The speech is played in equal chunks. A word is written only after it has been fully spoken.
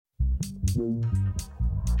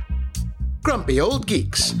Grumpy Old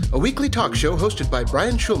Geeks, a weekly talk show hosted by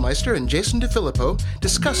Brian Schulmeister and Jason DeFilippo,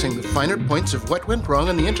 discussing the finer points of what went wrong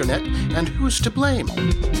on the internet and who's to blame.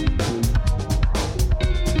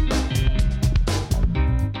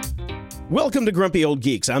 Welcome to Grumpy Old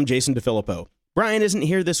Geeks. I'm Jason DeFilippo. Brian isn't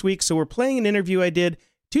here this week, so we're playing an interview I did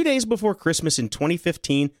 2 days before Christmas in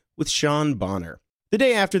 2015 with Sean Bonner. The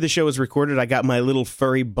day after the show was recorded, I got my little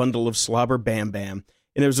furry bundle of slobber bam bam,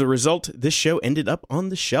 and as a result, this show ended up on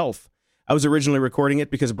the shelf. I was originally recording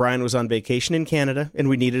it because Brian was on vacation in Canada, and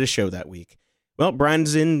we needed a show that week. Well,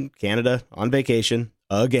 Brian's in Canada on vacation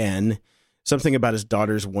again. Something about his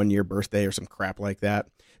daughter's 1-year birthday or some crap like that.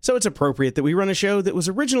 So it's appropriate that we run a show that was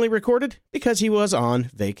originally recorded because he was on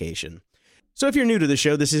vacation. So if you're new to the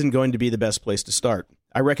show, this isn't going to be the best place to start.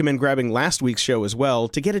 I recommend grabbing last week's show as well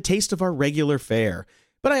to get a taste of our regular fare.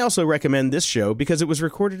 But I also recommend this show because it was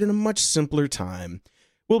recorded in a much simpler time.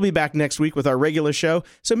 We'll be back next week with our regular show,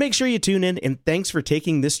 so make sure you tune in, and thanks for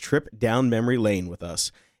taking this trip down memory lane with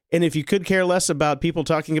us. And if you could care less about people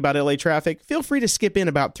talking about LA traffic, feel free to skip in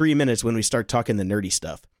about 3 minutes when we start talking the nerdy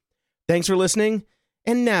stuff. Thanks for listening,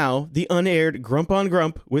 and now the unaired Grump on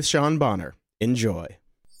Grump with Sean Bonner. Enjoy.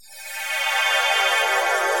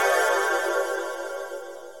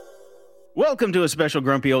 Welcome to a special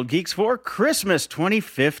Grumpy Old Geeks for Christmas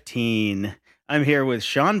 2015. I'm here with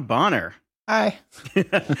Sean Bonner. Hi.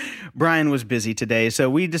 Brian was busy today, so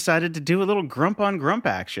we decided to do a little Grump on Grump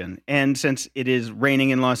action. And since it is raining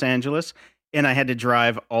in Los Angeles, and I had to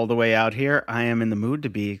drive all the way out here, I am in the mood to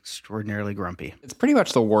be extraordinarily grumpy. It's pretty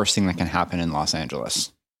much the worst thing that can happen in Los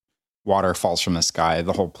Angeles. Water falls from the sky.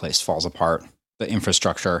 The whole place falls apart. The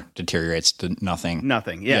infrastructure deteriorates to nothing.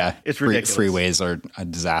 Nothing. Yeah. It's ridiculous. Freeways are a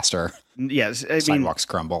disaster. Yes. Sidewalks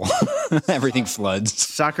crumble. Everything floods.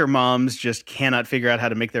 Soccer moms just cannot figure out how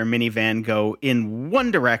to make their minivan go in one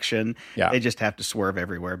direction. Yeah. They just have to swerve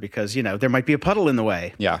everywhere because, there might be a puddle in the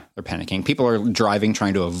way. Yeah. They're panicking. People are driving,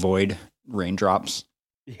 trying to avoid raindrops.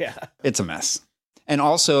 Yeah. It's a mess. And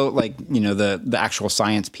also, the actual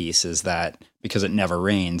science piece is that because it never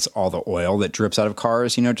rains, all the oil that drips out of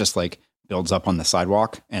cars, just builds up on the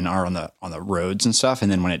sidewalk and are on the roads and stuff. And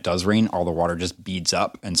then when it does rain, all the water just beads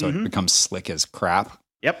up. And so it becomes slick as crap.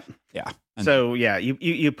 Yep. Yeah. So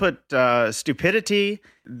you put stupidity,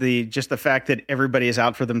 the fact that everybody is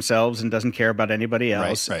out for themselves and doesn't care about anybody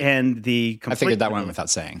else, right. And the I figured that went without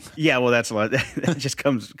saying. Yeah, well, that's a lot. That just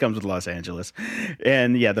comes with Los Angeles,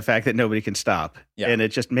 and the fact that nobody can stop, and it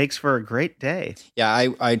just makes for a great day. Yeah,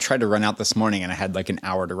 I tried to run out this morning, and I had an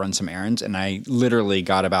hour to run some errands, and I literally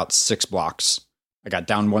got about 6 blocks. I got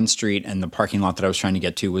down one street, and the parking lot that I was trying to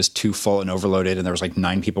get to was too full and overloaded, and there was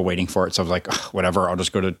 9 people waiting for it. So I was like, whatever, I'll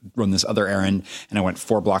just go to run this other errand. And I went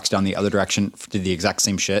 4 blocks down the other direction, did the exact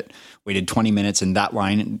same shit, waited 20 minutes in that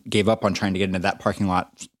line, gave up on trying to get into that parking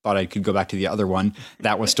lot, thought I could go back to the other one.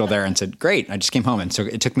 That was still there and said, great, I just came home. And so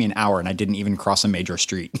it took me an hour, and I didn't even cross a major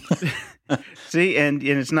street. See, and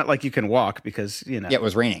it's not like you can walk because, Yeah, it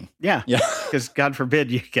was raining. Yeah. Because God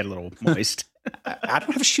forbid you get a little moist. I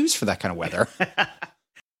don't have shoes for that kind of weather.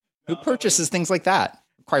 Who purchases things like that?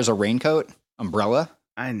 Requires a raincoat, umbrella.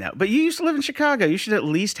 I know. But you used to live in Chicago. You should at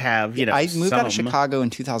least have, I moved out of Chicago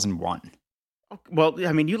in 2001. Well,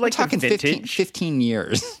 I mean, you like talking the vintage. 15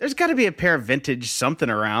 years. There's got to be a pair of vintage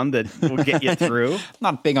something around that will get you through. I'm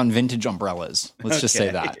not big on vintage umbrellas. Let's just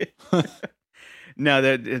say that. No,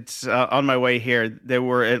 it's on my way here. There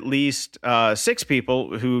were at least 6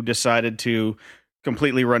 people who decided to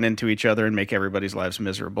completely run into each other and make everybody's lives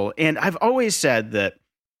miserable. And I've always said that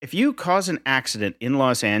if you cause an accident in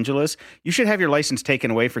Los Angeles, you should have your license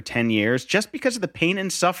taken away for 10 years just because of the pain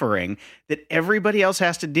and suffering that everybody else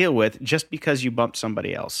has to deal with just because you bumped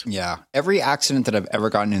somebody else. Yeah. Every accident that I've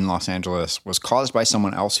ever gotten in Los Angeles was caused by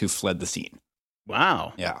someone else who fled the scene.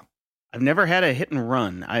 Wow. Yeah. I've never had a hit and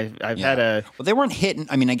run. I've had a... Well, they weren't hit.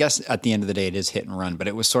 I mean, I guess at the end of the day, it is hit and run, but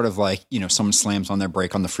it was sort of like, someone slams on their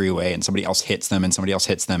brake on the freeway and somebody else hits them and somebody else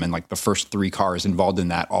hits them. And the first 3 cars involved in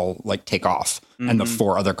that all take off. Mm-hmm. And the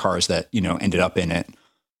 4 other cars that, ended up in it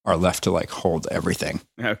are left to hold everything.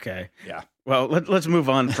 Okay. Yeah. Well, let's move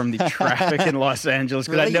on from the traffic in Los Angeles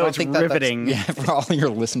because really? I know it's riveting. For all your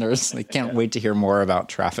listeners, they can't wait to hear more about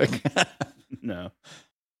traffic. No.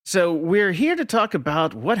 So we're here to talk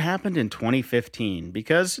about what happened in 2015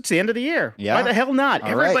 because it's the end of the year. Yeah. Why the hell not? All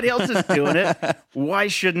Everybody right. else is doing it. Why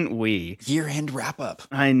shouldn't we? Year-end wrap-up.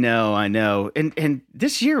 I know. And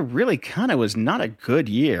this year really kind of was not a good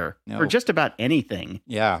year for just about anything.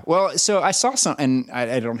 Yeah. Well, so I saw some, and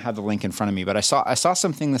I don't have the link in front of me, but I saw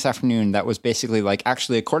something this afternoon that was basically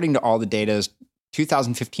actually, according to all the data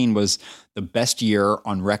 2015 was the best year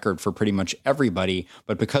on record for pretty much everybody.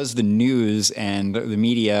 But because the news and the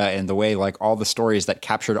media and the way like all the stories that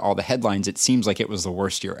captured all the headlines, it seems like it was the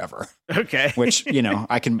worst year ever. Okay. Which,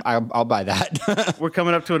 I'll buy that. We're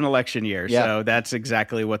coming up to an election year, Yeah. so that's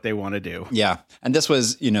exactly what they want to do. Yeah. And this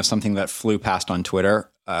was, something that flew past on Twitter,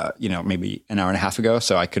 maybe an hour and a half ago.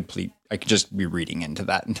 So I could just be reading into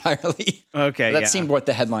that entirely. Okay. That seemed what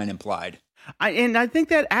the headline implied. I think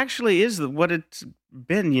that actually is what it's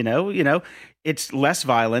been, it's less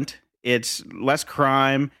violent. It's less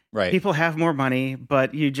crime. Right. People have more money,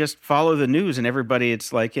 but you just follow the news and everybody,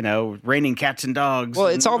 it's like, raining cats and dogs. Well,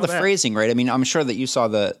 it's all the that. phrasing, right? I mean, I'm sure that you saw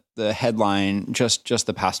the headline just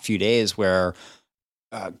the past few days where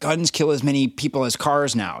guns kill as many people as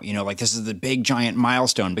cars now. Like this is the big giant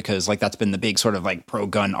milestone because like that's been the big sort of like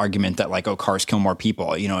pro-gun argument that like, oh, cars kill more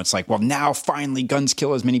people. It's like, well, now finally guns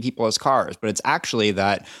kill as many people as cars. But it's actually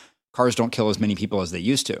that cars don't kill as many people as they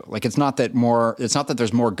used to. Like it's not that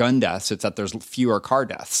there's more gun deaths, it's that there's fewer car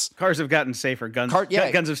deaths. Cars have gotten safer. Guns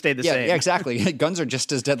have stayed the same. Yeah, exactly. Guns are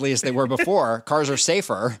just as deadly as they were before. Cars are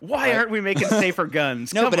safer. Why aren't we making safer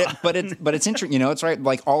guns? No, but it's interesting. It's right.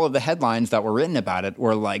 Like all of the headlines that were written about it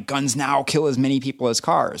were like guns now kill as many people as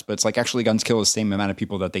cars. But it's like actually guns kill the same amount of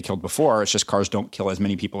people that they killed before. It's just cars don't kill as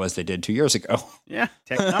many people as they did 2 years ago. Yeah,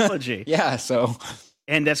 technology. Yeah, so.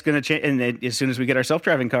 And that's going to change. And as soon as we get our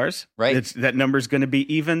self-driving cars, right, that number's going to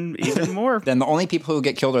be even more. Then the only people who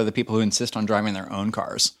get killed are the people who insist on driving their own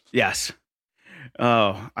cars. Yes.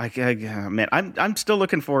 Oh, man, I'm still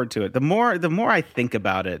looking forward to it. The more I think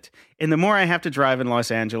about it, and the more I have to drive in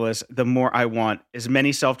Los Angeles, the more I want as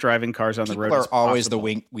many self-driving cars on the road. People are always the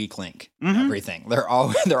weak link. Mm-hmm. Everything. They're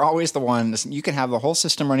always the one. You can have the whole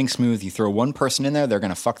system running smooth. You throw one person in there, they're going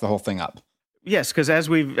to fuck the whole thing up. Yes, because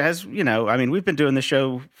we've been doing the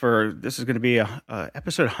show this is going to be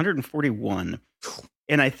episode 141.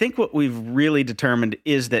 And I think what we've really determined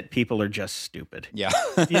is that people are just stupid. Yeah.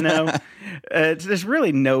 There's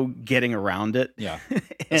really no getting around it. Yeah.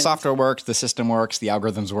 The software works, the system works, the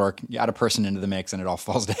algorithms work. You add a person into the mix and it all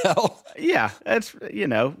falls to hell. Yeah. That's,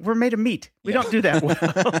 we're made of meat. We don't do that well.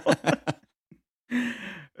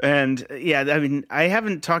 And yeah, I mean, I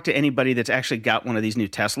haven't talked to anybody that's actually got one of these new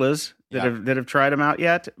Teslas that have tried them out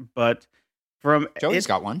yet. But Joey's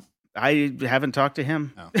got one. I haven't talked to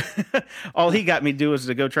him. Oh. All he got me to do was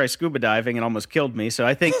to go try scuba diving and almost killed me. So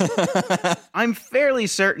I think I'm fairly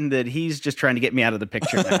certain that he's just trying to get me out of the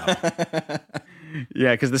picture now.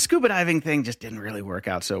 Yeah, because the scuba diving thing just didn't really work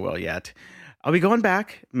out so well yet. I'll be going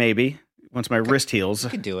back maybe once my wrist heals. You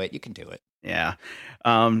can do it. Yeah.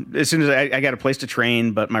 As soon as I got a place to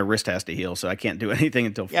train, but my wrist has to heal, so I can't do anything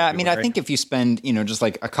until February. Yeah, I mean, I think if you spend, just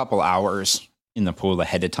like a couple hours in the pool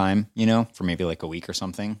ahead of time, for maybe like a week or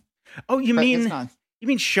something. Oh, you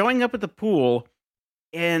mean showing up at the pool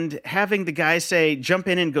and having the guy say, jump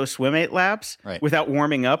in and go swim 8 laps without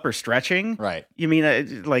warming up or stretching? Right. You mean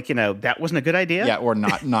that wasn't a good idea? Yeah, or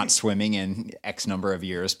not swimming in X number of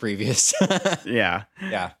years previous. Yeah.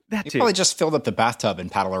 Yeah. That you too. probably just filled up the bathtub and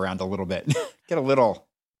paddle around a little bit. Get a little.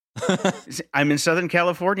 I'm in Southern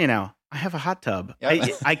California now. I have a hot tub.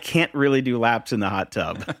 Yep. I can't really do laps in the hot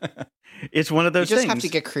tub. It's one of those things. You just have to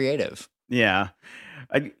get creative. Yeah.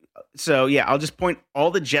 I'll just point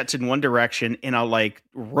all the jets in one direction and I'll like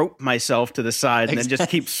rope myself to the side and then just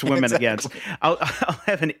keep swimming against. I'll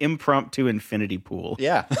have an impromptu infinity pool.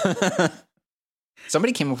 Yeah.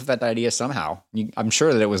 Somebody came up with that idea somehow. I'm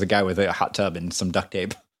sure that it was a guy with a hot tub and some duct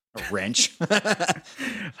tape. A wrench.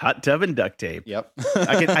 Hot tub and duct tape. Yep.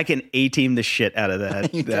 I can A-team the shit out of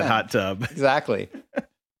that hot tub. Exactly.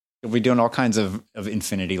 We'll be doing all kinds of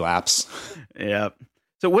infinity laps. Yep.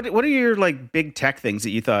 So what are your like big tech things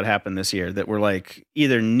that you thought happened this year that were like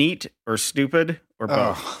either neat or stupid or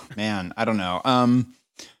both? Oh, man, I don't know.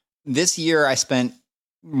 This year I spent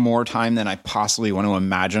more time than I possibly want to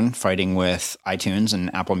imagine fighting with iTunes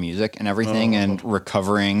and Apple Music and everything and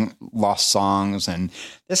recovering lost songs. And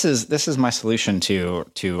this is my solution to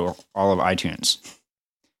all of iTunes.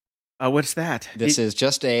 What's that? This is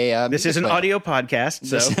just a. This is an audio podcast.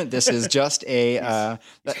 So this is just a.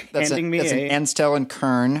 That's an Anstel and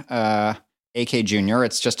Kern, AK Junior.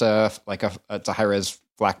 It's just it's a high res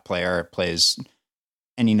FLAC player. It plays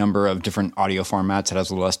any number of different audio formats. It has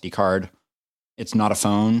a little SD card. It's not a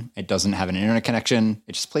phone. It doesn't have an internet connection.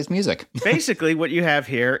 It just plays music. Basically, what you have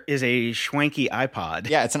here is a schwanky iPod.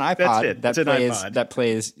 Yeah, it's an iPod. That's it. That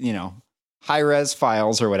plays high res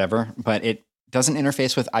files or whatever, but it doesn't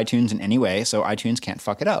interface with iTunes in any way, so iTunes can't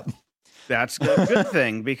fuck it up. That's a good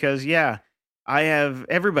thing because I have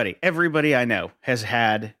everybody I know has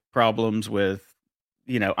had problems with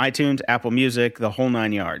iTunes, Apple Music, the whole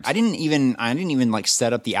 9 yards. I didn't even like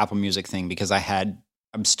set up the Apple Music thing because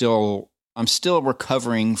I'm still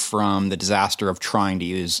recovering from the disaster of trying to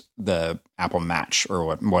use the Apple Match or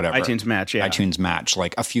whatever. iTunes Match, yeah. iTunes Match,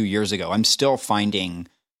 like a few years ago. I'm still finding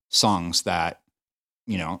songs that,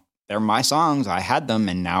 they're my songs. I had them,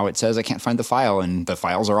 and now it says I can't find the file, and the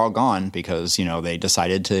files are all gone because, they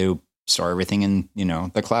decided to store everything in,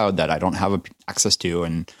 the cloud that I don't have access to,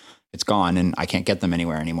 and it's gone, and I can't get them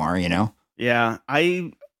anywhere anymore, Yeah.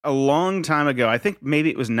 A long time ago, I think maybe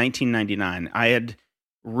it was 1999, I had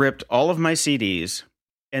ripped all of my CDs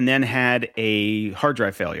and then had a hard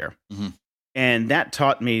drive failure. Mm-hmm. And that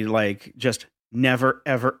taught me, like, just never,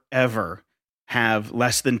 ever, ever have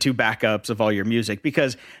less than 2 backups of all your music,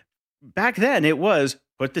 because back then it was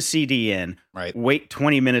put the CD in, right, wait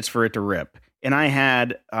 20 minutes for it to rip. And I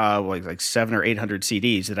had like 700 or 800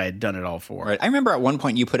 CDs that I had done it all for. Right. I remember at one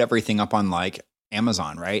point you put everything up on like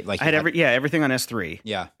Amazon, right? Like I had everything on S3.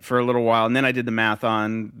 Yeah. For a little while. And then I did the math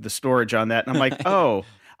on the storage on that. And I'm like, oh,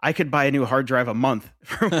 I could buy a new hard drive a month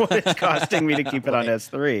for what it's costing me to keep it on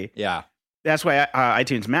S3. Yeah. That's why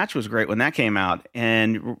iTunes Match was great when that came out.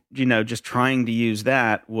 And, just trying to use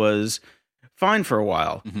that was fine for a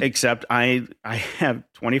while, except I have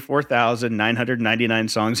 24,999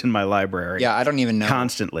 songs in my library. Yeah, I don't even know.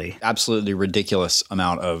 Constantly. Absolutely ridiculous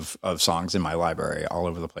amount of songs in my library all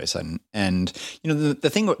over the place. And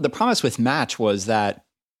the promise with Match was that,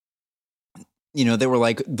 they were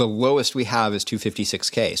like, the lowest we have is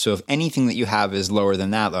 256K. So if anything that you have is lower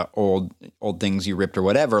than that, the old things you ripped or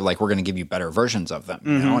whatever, like, we're going to give you better versions of them.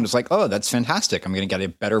 And it's like, oh, that's fantastic. I'm going to get a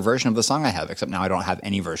better version of the song I have, except now I don't have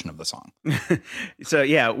any version of the song. So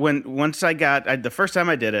yeah, once I got the first time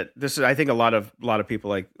I did it, I think a lot of people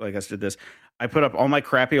like us did this. I put up all my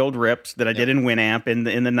crappy old rips that I did in Winamp in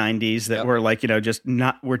the 90s that were like,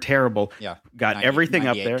 were terrible. Yeah. Got everything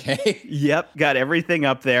up there. Yep. Got everything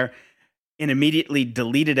up there. And immediately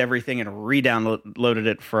deleted everything and re-downloaded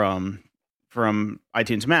it from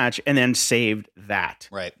iTunes Match, and then saved that.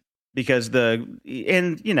 Right. Because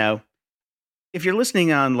if you're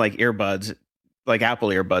listening on like earbuds, like Apple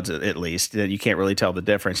earbuds at least, then you can't really tell the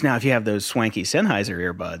difference. Now, if you have those swanky Sennheiser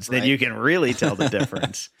earbuds, then you can really tell the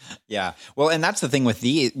difference. Yeah. Well, and that's the thing with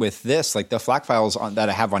this, like the FLAC files that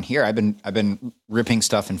I have on here, I've been ripping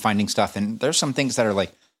stuff and finding stuff, and there's some things that are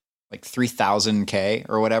like 3,000K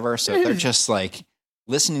or whatever. So they're just like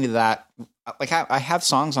listening to that. Like I have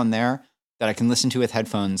songs on there that I can listen to with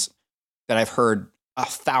headphones that I've heard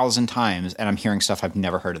 1,000 times, and I'm hearing stuff I've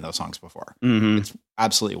never heard in those songs before. Mm-hmm. It's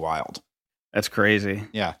absolutely wild. That's crazy.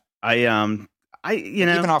 Yeah. Even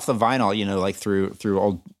off the vinyl, like through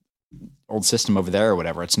old system over there or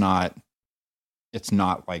whatever, it's not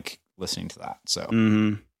like listening to that.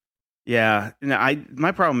 So, yeah,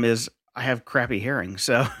 my problem is I have crappy hearing,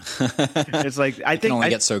 so it's like I think only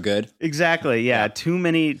get so good. Exactly, yeah. Too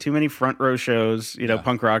many front row shows,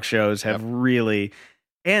 punk rock shows have really,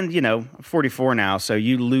 and 44 now, so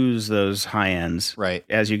you lose those high ends right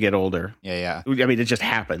as you get older. Yeah. I mean, it just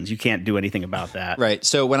happens. You can't do anything about that. Right.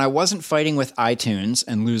 So when I wasn't fighting with iTunes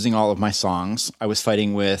and losing all of my songs, I was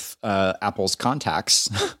fighting with Apple's contacts.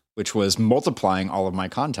 Which was multiplying all of my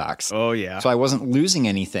contacts. Oh, yeah. So I wasn't losing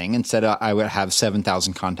anything. Instead, I would have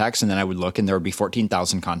 7,000 contacts, and then I would look, and there would be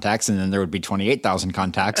 14,000 contacts, and then there would be 28,000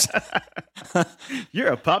 contacts. You're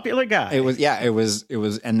a popular guy. It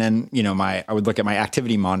was, and then, I would look at my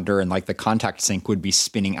activity monitor, and like the contact sync would be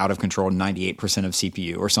spinning out of control 98% of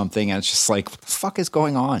CPU or something. And it's just like, what the fuck is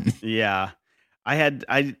going on? Yeah.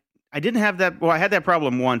 I didn't have that. Well, I had that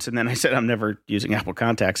problem once, and then I said I'm never using Apple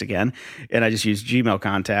Contacts again, and I just used Gmail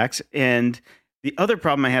Contacts. And the other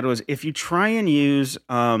problem I had was if you try and use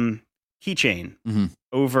Keychain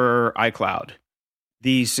over iCloud,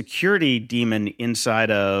 the security daemon inside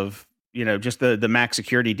of just the Mac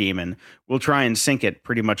security daemon will try and sync it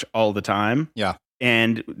pretty much all the time. Yeah,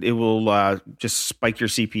 and it will just spike your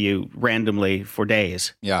CPU randomly for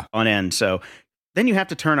days. Yeah, on end. So then you have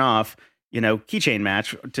to turn off Keychain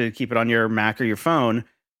Match to keep it on your Mac or your phone.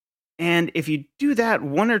 And if you do that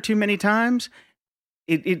one or too many times,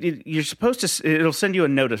 you're supposed to, it'll send you a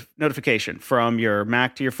notification from your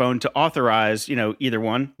Mac to your phone to authorize, either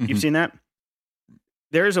one. Mm-hmm. You've seen that?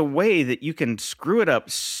 There's a way that you can screw it up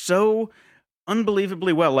so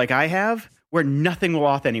unbelievably well, like I have, where nothing will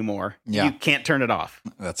auth anymore. Yeah. You can't turn it off.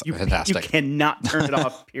 That's fantastic. You cannot turn it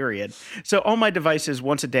off, period. So all my devices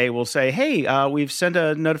once a day will say, hey, we've sent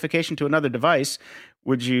a notification to another device.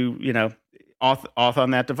 Would you, auth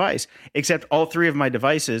on that device? Except all 3 of my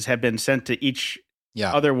devices have been sent to each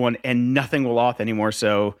other one, and nothing will auth anymore.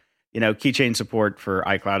 So keychain support for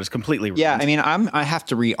iCloud is completely ruined. Yeah, I mean, I have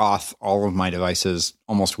to re-auth all of my devices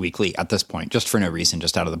almost weekly at this point, just for no reason,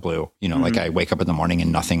 just out of the blue. Like I wake up in the morning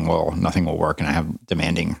and nothing will work, and I have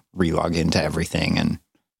demanding re-log into everything, and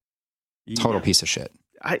total piece of shit.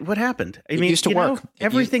 What happened? It used to work.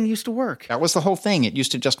 Everything used to work. That was the whole thing. It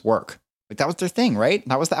used to just work. Like that was their thing, right?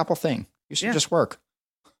 That was the Apple thing. It used to just work.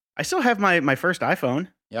 I still have my first iPhone.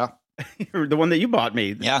 Yeah. The one that you bought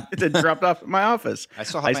me. Yeah. That dropped off at my office. I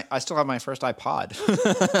still have my first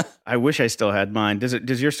iPod. I wish I still had mine.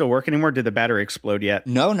 Does yours still work anymore? Did the battery explode yet?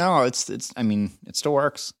 No, it's I mean, it still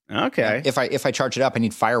works. Okay. If I charge it up, I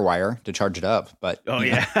need FireWire to charge it up, but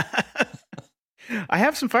yeah. I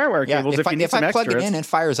have some FireWire cables if you need some extras. If I plug it in, it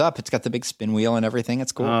fires up. It's got the big spin wheel and everything.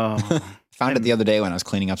 It's cool. Oh. Found it the other day when I was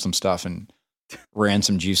cleaning up some stuff and ran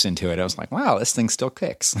some juice into it. I was like, wow, this thing still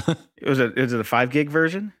kicks. Was it a 5 gig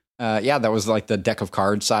version? Yeah, that was like the deck of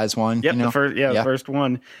cards size one. Yep, the first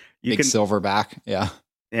one. Big silver back. Yeah.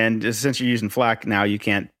 And since you're using FLAC now, you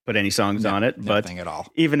can't put any songs on it. Nothing at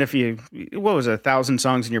all. Even if what was it, 1,000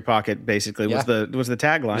 songs in your pocket, basically, was the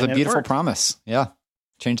tagline. It was a beautiful promise. Yeah.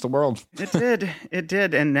 Changed the world. It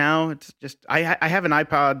did. And now it's just, I have an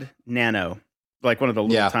iPod Nano, like one of the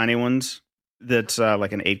little tiny ones that's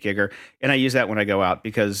like an 8 gigger. And I use that when I go out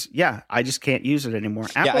because, I just can't use it anymore.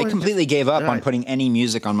 Apple I completely gave up on putting any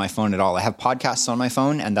music on my phone at all. I have podcasts on my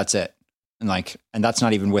phone and that's it. And that's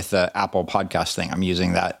not even with the Apple podcast thing. I'm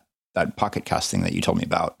using that Pocket Cast thing that you told me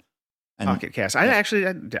about. And Pocket Cast. I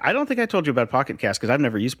don't think I told you about Pocket Cast because I've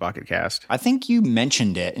never used Pocket Cast. I think you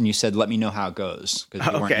mentioned it and you said, "Let me know how it goes," because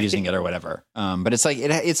you weren't using it or whatever. But it's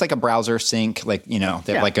like a browser sync, like they have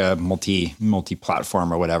like a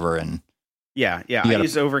multi-platform or whatever, and I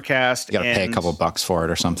use Overcast. You got to pay a couple bucks for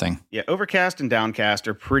it or something. Yeah, Overcast and Downcast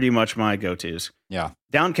are pretty much my go-tos. Yeah,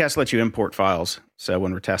 Downcast lets you import files, so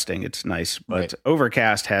when we're testing, it's nice. But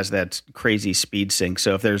Overcast has that crazy speed sync,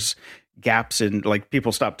 so if there's gaps in like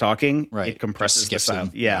people stop talking, it compresses the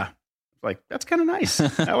sound. Yeah. Like that's kind of nice.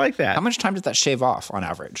 I like that. How much time does that shave off on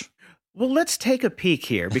average? Well, let's take a peek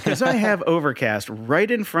here because I have Overcast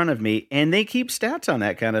right in front of me and they keep stats on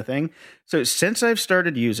that kind of thing. So since I've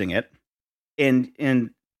started using it and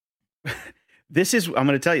I'm going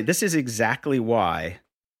to tell you, this is exactly why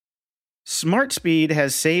Smart Speed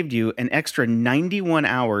has saved you an extra 91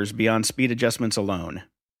 hours beyond speed adjustments alone.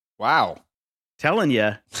 Wow. Telling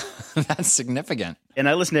you. That's significant. And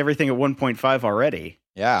I listen to everything at 1.5 already.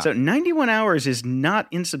 Yeah. So 91 hours is not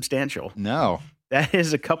insubstantial. No. That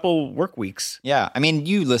is a couple work weeks. Yeah. I mean,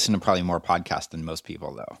 you listen to probably more podcasts than most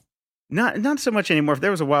people, though. Not so much anymore. There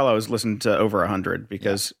was a while I was listening to over 100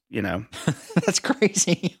 because, That's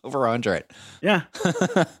crazy. Over 100. Yeah.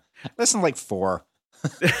 Listen to like 4.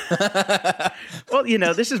 Well,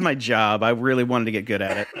 this is my job. I really wanted to get good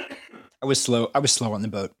at it. I was slow on the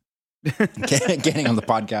boat. Getting on the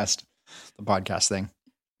podcast thing.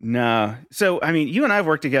 No. So, I mean, you and I have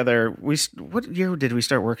worked together. What year did we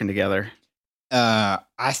start working together?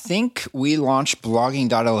 I think we launched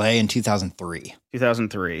blogging.la in 2003.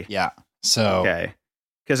 2003. Yeah. So. Okay.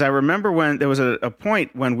 Because I remember when there was a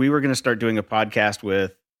point when we were going to start doing a podcast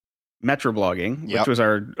with Metro Blogging, which was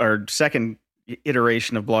our second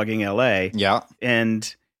iteration of Blogging LA. Yeah.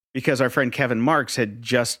 And because our friend Kevin Marks had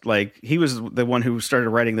just he was the one who started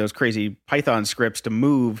writing those crazy Python scripts to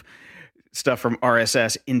move stuff from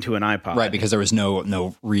RSS into an iPod. Right, because there was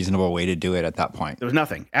no reasonable way to do it at that point. There was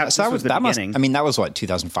nothing. So that was the beginning. That was what,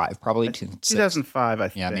 2005 probably? 2005, I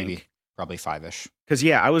think. Yeah, maybe. Probably 5-ish. Because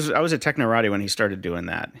I was at Technorati when he started doing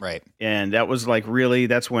that. Right. And that was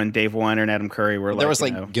that's when Dave Weiner and Adam Curry were there was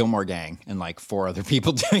Gilmore Gang and 4 other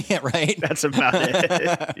people doing it, right? That's about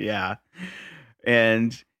it. Yeah.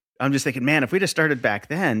 And I'm just thinking, man, if we just started back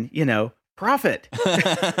then, profit.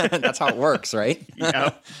 That's how it works, right?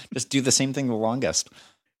 Yeah. Just do the same thing the longest.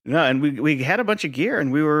 No, and we had a bunch of gear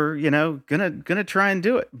and we were, gonna try and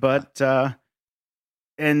do it. But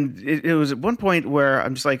and it was at one point where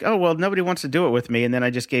I'm just like, oh well, nobody wants to do it with me. And then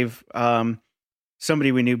I just gave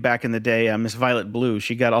somebody we knew back in the day, Miss Violet Blue,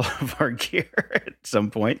 she got all of our gear at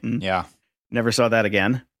some point and never saw that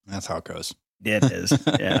again. That's how it goes. It is.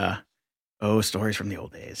 Yeah. Oh, stories from the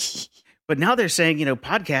old days. But now they're saying,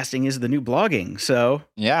 podcasting is the new blogging. So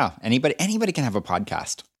yeah, anybody can have a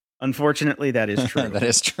podcast. Unfortunately, that is true. That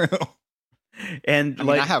is true. And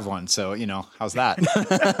I have one, so how's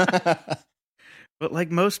that? But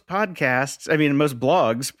like most podcasts, most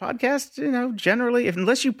podcasts, generally,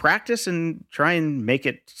 unless you practice and try and make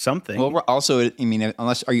it something. Well, also,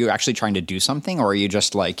 unless are you actually trying to do something, or are you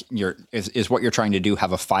just is what you're trying to do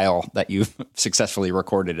have a file that you've successfully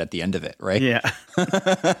recorded at the end of it, right? Yeah.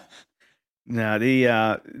 No,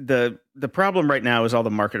 the problem right now is all the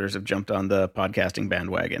marketers have jumped on the podcasting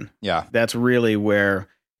bandwagon. Yeah. That's really where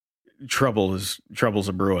trouble's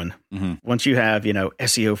a brewing. Mm-hmm. Once you have,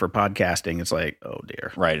 SEO for podcasting, it's like, oh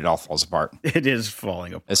dear. Right. It all falls apart. It is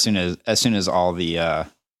falling apart. As soon as all the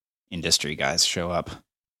industry guys show up.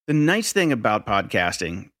 The nice thing about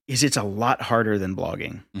podcasting is it's a lot harder than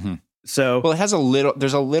blogging. Mm-hmm. So, well, there's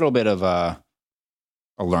a little bit of a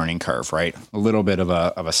learning curve, right? A little bit of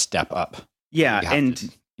a step up. Yeah.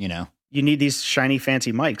 And, you need these shiny,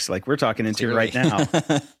 fancy mics like we're talking into right now.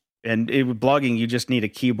 And with blogging, you just need a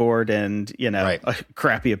keyboard and, Right. a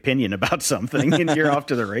crappy opinion about something, and you're off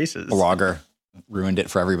to the races. Blogger ruined it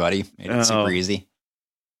for everybody. Made it super easy.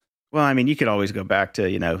 Well, I mean, you could always go back to,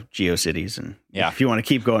 GeoCities, and if you want to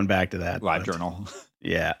keep going back to that. LiveJournal.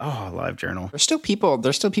 Yeah. Oh, LiveJournal. There's still people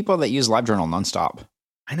that use LiveJournal nonstop.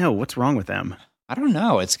 I know. What's wrong with them? I don't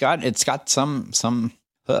know. It's got some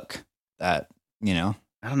hook that,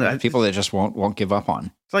 I don't know. People that just won't give up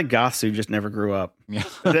on. It's like goths who just never grew up. Yeah.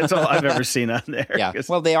 That's all I've ever seen on there. Yeah.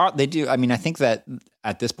 Well, they do. I mean, I think that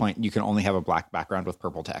at this point you can only have a black background with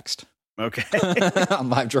purple text. Okay. On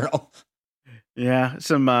LiveJournal. Yeah.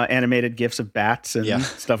 Some animated GIFs of bats and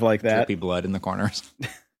stuff like that. Drippy blood in the corners.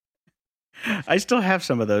 I still have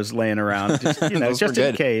some of those laying around, just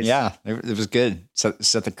in case. Yeah. It was good.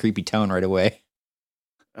 Set the creepy tone right away.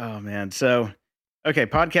 Oh man. So, okay.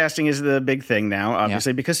 Podcasting is the big thing now,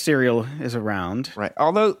 obviously, because Serial is around. Right.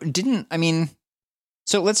 Although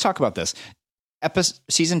so let's talk about this.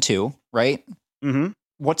 Season 2, right? Mm-hmm.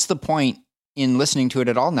 What's the point in listening to it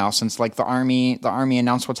at all now, since like the army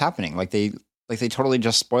announced what's happening? Like they totally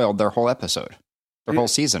just spoiled their whole episode, their whole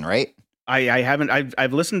season, right? I haven't.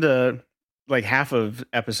 I've listened to like half of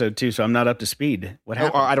episode 2, so I'm not up to speed. What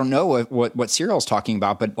happened? I don't know what Serial's talking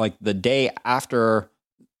about, but like the day after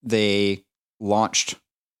they launched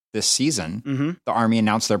this season, mm-hmm. the army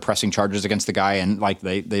announced they're pressing charges against the guy, and like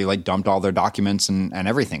they like dumped all their documents and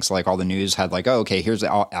everything. So like all the news had like, oh, okay, here's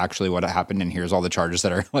actually what happened, and here's all the charges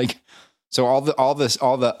that are like. So all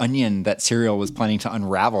the onion that Serial was planning to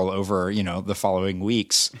unravel over the following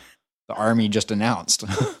weeks, the army just announced.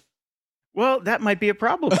 Well, that might be a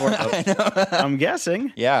problem for them. I'm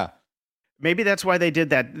guessing. Yeah. Maybe that's why they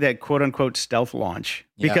did that quote unquote stealth launch,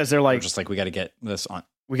 because they're like, just like, we got to get this on.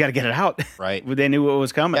 We got to get it out. Right. They knew what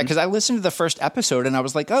was coming. Yeah, because I listened to the first episode and I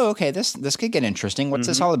was like, oh, okay, this could get interesting. What's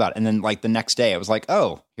this all about? And then like the next day, I was like,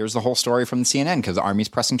 oh, here's the whole story from the CNN, because the army's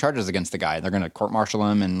pressing charges against the guy. They're going to court-martial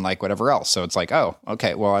him and like whatever else. So it's like, oh,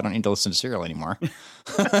 okay, well, I don't need to listen to Serial anymore.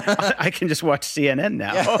 I can just watch CNN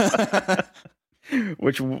now. Yeah.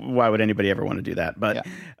 Which, why would anybody ever want to do that? But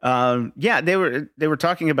they were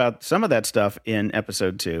talking about some of that stuff in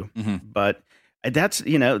episode 2, mm-hmm. but that's,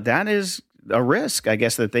 that is a risk, I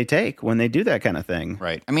guess, that they take when they do that kind of thing.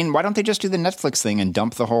 Right. I mean, why don't they just do the Netflix thing and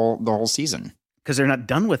dump the whole season? Because they're not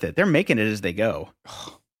done with it. They're making it as they go.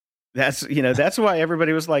 That's why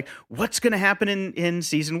everybody was like, what's going to happen in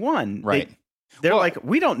season 1? Right. They're like,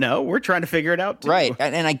 we don't know. We're trying to figure it out too. Right.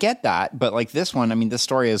 And I get that. But like this one, I mean, this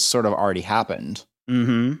story has sort of already happened.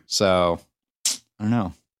 Mm-hmm. So I don't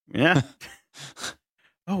know. Yeah.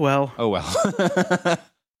 Oh, well.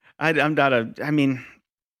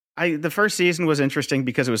 The first season was interesting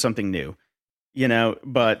because it was something new,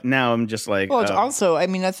 but now I'm just like, well, it's also, I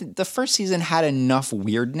mean, the first season had enough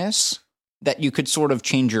weirdness that you could sort of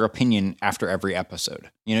change your opinion after every episode.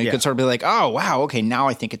 You could sort of be like, oh, wow, okay, now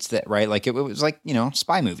I think it's that, right? Like it was like,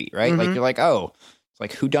 spy movie, right? Mm-hmm. Like you're like, oh, it's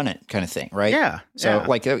like whodunit kind of thing, right? Yeah. So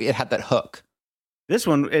like it had that hook. This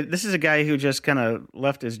one, this is a guy who just kind of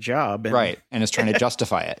left his job. Right. And is trying to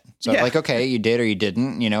justify it. So like, okay, you did or you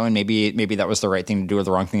didn't, and maybe that was the right thing to do or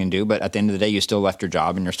the wrong thing to do. But at the end of the day, you still left your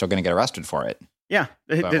job and you're still going to get arrested for it. Yeah.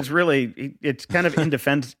 It's kind of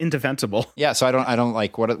indefensible. Yeah. So I don't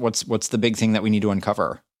like what's the big thing that we need to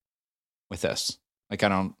uncover with this? Like,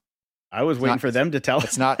 I was waiting for them to tell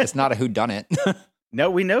us. It's not a whodunit. No,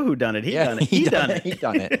 we know who done it. He done it. He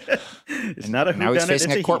done it. It's not a whodunit. Now he's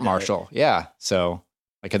facing a court martial. Yeah. So,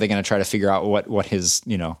 like, are they going to try to figure out what his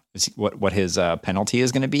what his penalty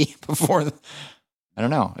is going to be before? I don't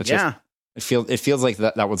know. It's just, it feels like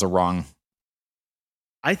that was a wrong.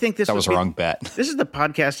 I think that was a wrong bet. This is the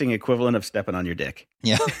podcasting equivalent of stepping on your dick.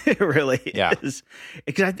 Yeah, it really is.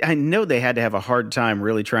 Because I know they had to have a hard time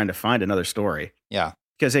really trying to find another story. Yeah,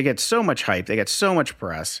 because they get so much hype, they get so much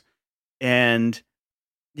press, and.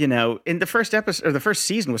 In the first episode or the first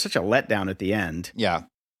season was such a letdown at the end. Yeah.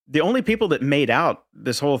 The only people that made out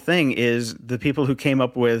this whole thing is the people who came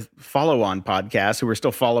up with follow-on podcasts who were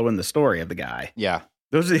still following the story of the guy. Yeah.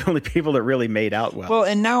 Those are the only people that really made out well. Well,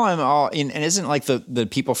 and now I'm all in, and isn't like the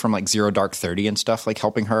people from like Zero Dark 30 and stuff like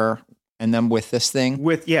helping her and then with this thing,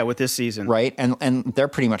 with this season, right? And they're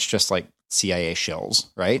pretty much just like CIA shills,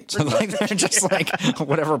 right? So like they're just like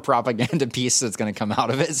whatever propaganda piece that's going to come out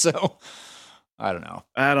of it. So I don't know.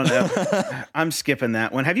 I'm skipping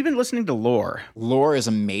that one. Have you been listening to Lore? Lore is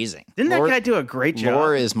amazing. Didn't that guy do a great job?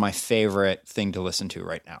 Lore is my favorite thing to listen to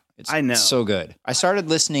right now. It's so good. I started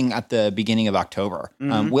listening at the beginning of October.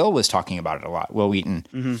 Will was talking about it a lot. Will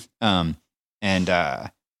Wheaton. And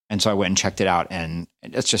so I went and checked it out, and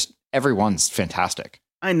it's just everyone's fantastic.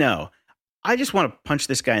 I know. I just want to punch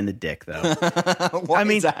this guy in the dick, though. Why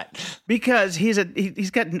is that? Because he's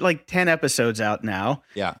got like 10 episodes out now.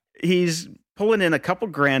 Yeah. He's pulling in a couple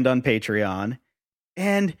grand on Patreon,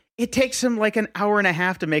 and it takes him like an hour and a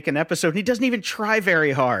half to make an episode. And he doesn't even try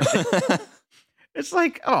very hard. It's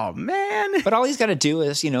like, oh man. But all he's got to do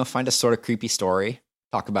is, find a sort of creepy story,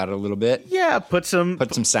 talk about it a little bit. Yeah. Put some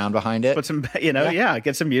sound behind it. Put some,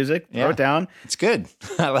 get some music, throw it down. It's good.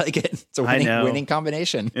 I like it. It's a winning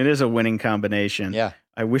combination. It is a winning combination. Yeah.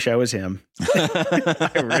 I wish I was him.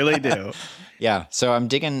 I really do. Yeah. So I'm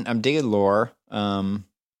digging Lore. And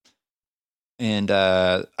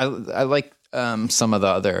I like some of the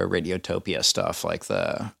other Radiotopia stuff, like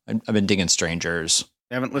I've been digging Strangers.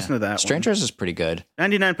 I haven't listened to that. Strangers is pretty good.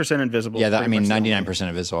 99% Invisible. Yeah, 99%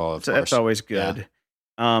 Invisible. Of course, that's always good.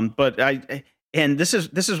 Yeah. But this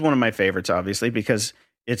is one of my favorites, obviously, because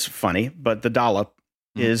it's funny. But The Dollop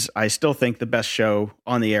is, I still think, the best show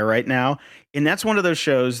on the air right now, and that's one of those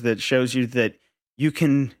shows that shows you that you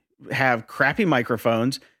can have crappy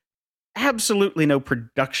microphones. Absolutely no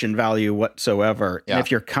production value whatsoever. Yeah. And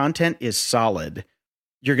if your content is solid,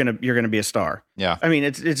 you're gonna be a star. Yeah. I mean,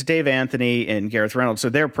 it's Dave Anthony and Gareth Reynolds, so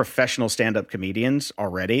they're professional stand-up comedians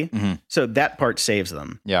already. So that part saves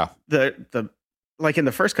them. Yeah. The like in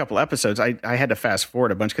the first couple episodes, I had to fast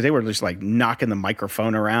forward a bunch because they were just like knocking the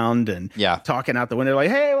microphone around and talking out the window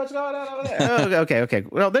like, "Hey, what's going on over there?" Oh, okay.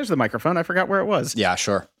 Well, there's the microphone. I forgot where it was. Yeah,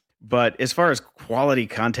 sure. But as far as quality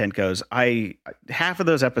content goes, half of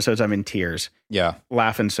those episodes I'm in tears. Yeah.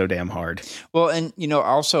 Laughing so damn hard. Well, and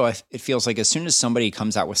also it feels like as soon as somebody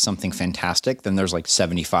comes out with something fantastic, then there's like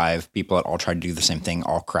 75 people that all try to do the same thing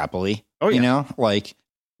all crappily. Oh, yeah. Like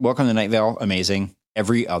Welcome to Night Vale, amazing.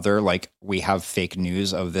 Every other, like, we have fake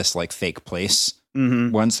news of this like fake place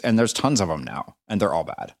once, and there's tons of them now, and they're all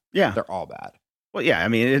bad. Yeah. They're all bad. Well, yeah, I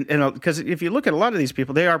mean, because if you look at a lot of these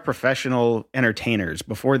people, they are professional entertainers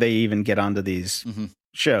before they even get onto these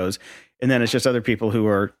shows. And then it's just other people who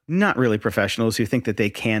are not really professionals who think that they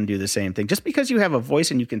can do the same thing. Just because you have a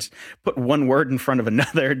voice and you can put one word in front of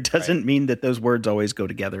another doesn't mean that those words always go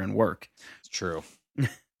together and work. It's true.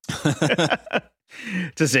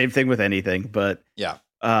 It's the same thing with anything, but yeah.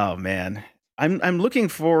 Oh man, I'm looking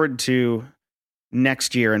forward to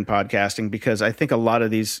next year in podcasting because I think a lot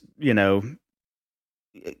of these, you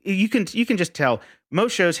can just tell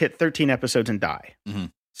most shows hit 13 episodes and die.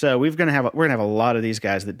 So we're gonna have a lot of these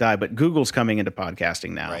guys that die, but Google's coming into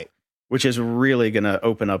podcasting now, right? Which is really going to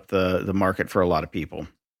open up the market for a lot of people.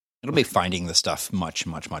 It'll be finding the stuff much,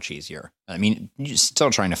 much, much easier. I mean, you're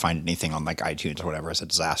still trying to find anything on like iTunes or whatever is a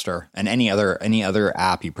disaster. And any other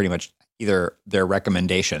app, you pretty much either their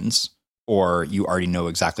recommendations or you already know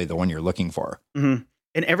exactly the one you're looking for. And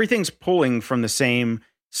everything's pulling from the same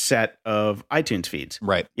set of iTunes feeds.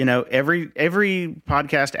 Right. Every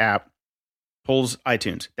podcast app pulls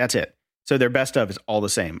iTunes. That's it. So their best of is all the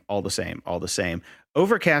same.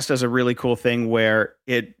 Overcast does a really cool thing where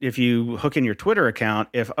if you hook in your Twitter account,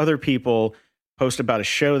 if other people post about a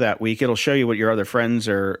show that week, it'll show you what your other friends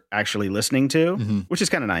are actually listening to, which is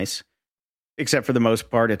kind of nice. Except for the most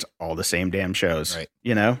part, it's all the same damn shows. Right.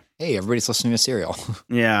 Hey, everybody's listening to Serial.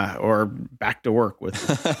 Yeah, or Back to Work with.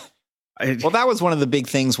 Well, that was one of the big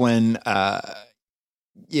things when. I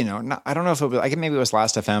don't know if it was. Maybe it was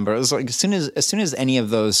Last FM, but it was like as soon as any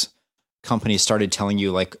of those companies started telling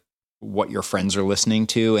you like what your friends are listening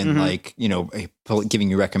to and like,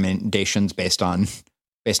 giving you recommendations based on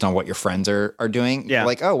what your friends are doing. Yeah.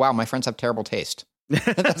 Like, oh, wow, my friends have terrible taste.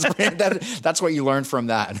 That's what you learned from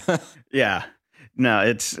that. Yeah. No,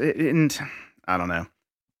 I don't know.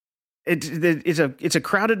 It's a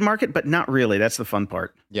crowded market, but not really. That's the fun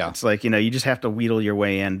part. Yeah. It's like, you just have to wheedle your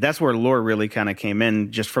way in. That's where Lore really kind of came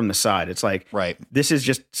in just from the side. It's like, right. This is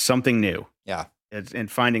just something new. Yeah.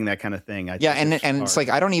 And finding that kind of thing. And it's like,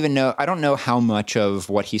 I don't know how much of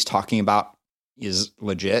what he's talking about is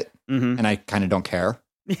legit. And I kind of don't care,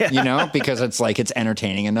 because it's like, it's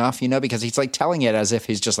entertaining enough, because he's like telling it as if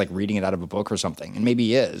he's just like reading it out of a book or something. And maybe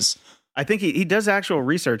he is, I think he does actual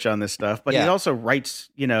research on this stuff, but he also writes,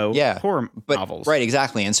 horror novels. Right,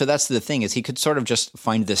 exactly. And so that's the thing is he could sort of just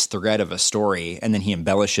find this thread of a story and then he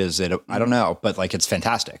embellishes it. I don't know, but like it's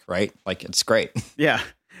fantastic, right? Like it's great. Yeah.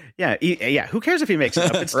 Yeah. Who cares if he makes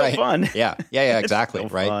it up? It's still fun. Yeah, exactly.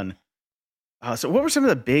 It's right. Fun. So what were some of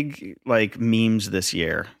the big like memes this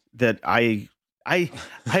year that I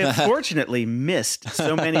unfortunately missed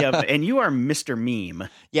so many of them, and you are Mr. Meme.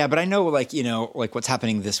 Yeah, but I know like what's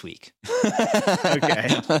happening this week. Okay.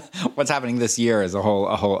 What's happening this year is a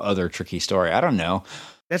whole other tricky story. I don't know.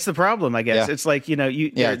 That's the problem, I guess. Yeah. It's like,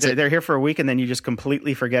 they're here for a week and then you just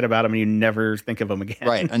completely forget about them and you never think of them again.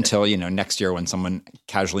 Right. Until, next year when someone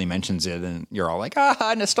casually mentions it and you're all like,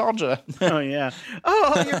 nostalgia. Oh, yeah.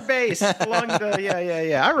 Oh, your base belonged to,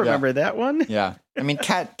 yeah. I remember that one. Yeah. I mean,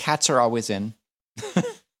 cats are always in.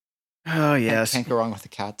 Oh, yes. Can't go wrong with the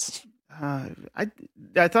cats. I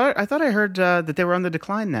thought I heard that they were on the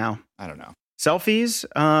decline now. I don't know. Selfies,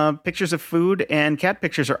 pictures of food, and cat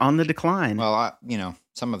pictures are on the decline. Well,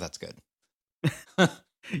 some of that's good.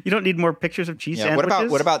 You don't need more pictures of cheese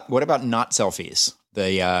sandwiches. What about not selfies?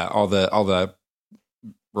 The all the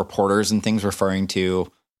reporters and things referring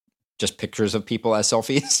to just pictures of people as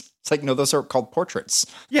selfies. It's like, no, those are called portraits.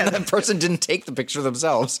 Yeah, that person didn't take the picture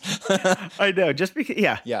themselves. I know, just because.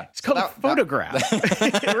 Yeah, it's called a photograph.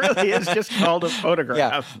 It really is just called a photograph.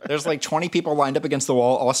 Yeah, there's like 20 people lined up against the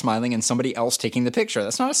wall, all smiling, and somebody else taking the picture.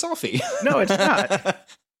 That's not a selfie. No, it's not.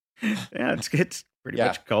 Yeah, it's pretty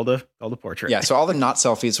much called a portrait. Yeah, so all the not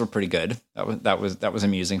selfies were pretty good. That was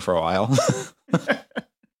amusing for a while.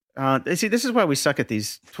 See, this is why we suck at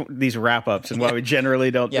these wrap ups and why we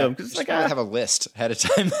generally don't do them. Because like I have a list ahead of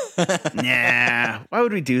time. Nah, why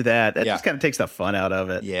would we do that? That just kind of takes the fun out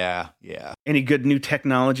of it. Yeah. Any good new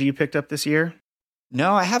technology you picked up this year?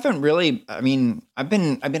 No, I haven't really. I mean, I've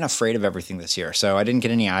been afraid of everything this year, so I didn't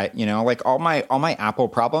get any. Like all my Apple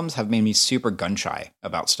problems have made me super gun shy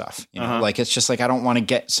about stuff. Like it's just like I don't want to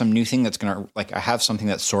get some new thing that's gonna like I have something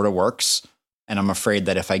that sort of works. And I'm afraid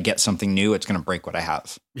that if I get something new, it's going to break what I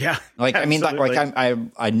have. Yeah. Like, absolutely. I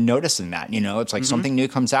mean, I notice in that, it's like something new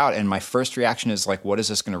comes out and my first reaction is like, what is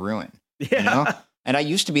this going to ruin? Yeah. And I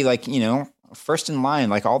used to be like, first in line,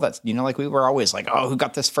 like all that, like we were always like, oh, who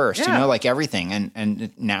got this first? Like everything.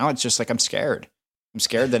 And now it's just like, I'm scared. I'm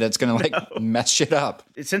scared that it's going to like mess shit up.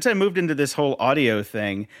 Since I moved into this whole audio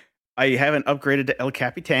thing, I haven't upgraded to El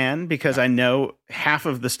Capitan because I know half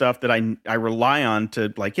of the stuff that I rely on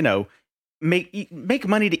to like, make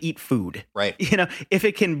money to eat food. Right. If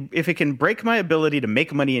it can break my ability to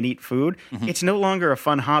make money and eat food, it's no longer a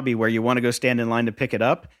fun hobby where you want to go stand in line to pick it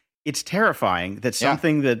up. It's terrifying that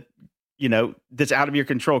something that, that's out of your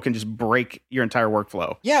control can just break your entire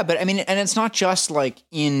workflow. Yeah. But I mean, and it's not just like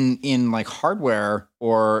in like hardware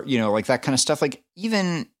or, like that kind of stuff. Like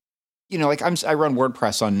even, like I run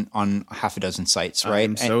WordPress on half a dozen sites, right?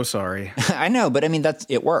 I'm so sorry. I know, but I mean,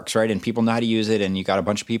 it works, right? And people know how to use it and you got a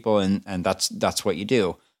bunch of people and that's what you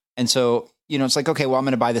do. And so, it's like, okay, well, I'm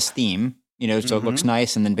going to buy this theme, so it looks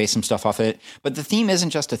nice and then base some stuff off it. But the theme isn't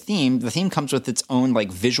just a theme. The theme comes with its own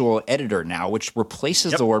like visual editor now, which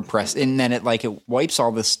replaces the WordPress. And then it wipes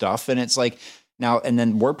all this stuff. And it's like now, and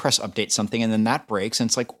then WordPress updates something and then that breaks. And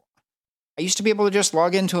it's like, I used to be able to just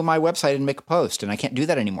log into my website and make a post, and I can't do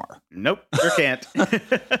that anymore. Nope, sure can't.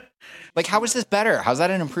 Like, how is this better? How's that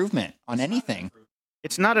an improvement on anything?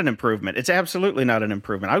 It's not an improvement. It's absolutely not an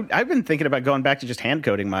improvement. I've been thinking about going back to just hand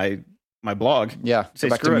coding my blog. Yeah, go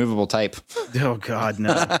back to movable type. Oh, God,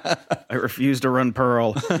 no. I refuse to run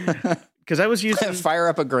Perl. Because I was using... Fire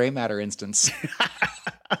up a gray matter instance.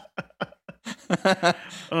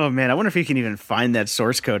 Oh man, I wonder if he can even find that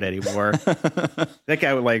source code anymore. That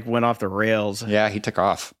guy went off the rails. Yeah, he took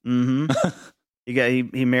off. Mm-hmm.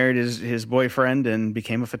 He married his boyfriend and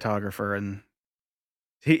became a photographer, and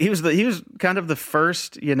he was kind of the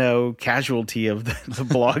first casualty of the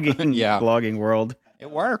blogging blogging world. It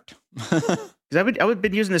worked. Because I've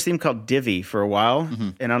been using this theme called Divi for a while,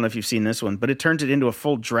 and I don't know if you've seen this one, but it turns it into a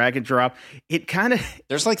full drag and drop. It kind of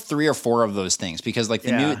there's like 3 or 4 of those things because like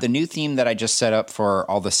the new theme that I just set up for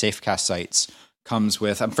all the Safecast sites comes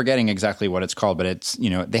with, I'm forgetting exactly what it's called, but it's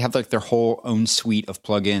they have like their whole own suite of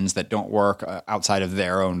plugins that don't work outside of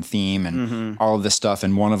their own theme and all of this stuff.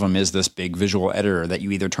 And one of them is this big visual editor that you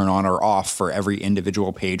either turn on or off for every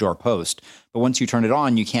individual page or post. But once you turn it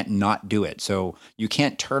on, you can't not do it. So you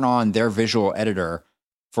can't turn on their visual editor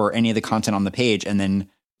for any of the content on the page and then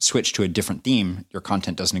switch to a different theme. Your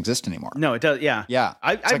content doesn't exist anymore. No, it does. Yeah. Yeah.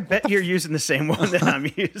 I bet you're using the same one that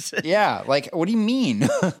I'm using. Yeah. Like, what do you mean?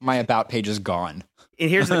 My about page is gone. And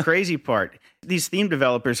here's the crazy part. These theme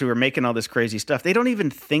developers who are making all this crazy stuff, they don't even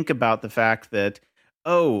think about the fact that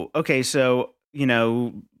oh, okay, so,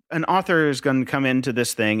 an author is going to come into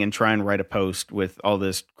this thing and try and write a post with all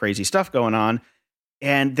this crazy stuff going on,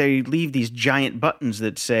 and they leave these giant buttons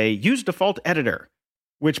that say, use default editor,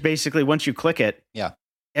 which basically, once you click it, Yeah.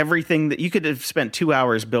 everything that you could have spent 2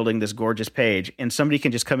 hours building this gorgeous page, and somebody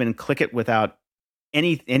can just come in and click it without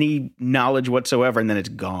any knowledge whatsoever, and then it's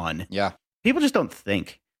gone. Yeah. People just don't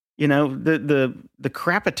think. The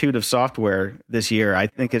crapitude of software this year, I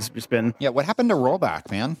think, has just been. Yeah. What happened to rollback,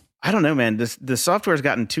 man? I don't know, man. The software has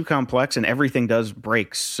gotten too complex, and everything does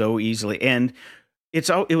break so easily. And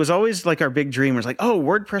it was always like our big dream was like, oh,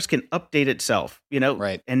 WordPress can update itself,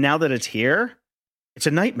 Right. And now that it's here, it's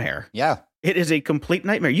a nightmare. Yeah. It is a complete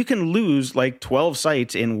nightmare. You can lose like 12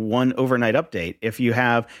 sites in one overnight update if you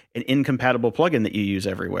have an incompatible plugin that you use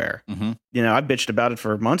everywhere. Mm-hmm. I've bitched about it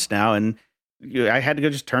for months now, and I had to go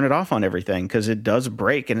just turn it off on everything because it does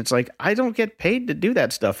break. And it's like, I don't get paid to do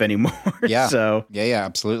that stuff anymore. Yeah. So Yeah,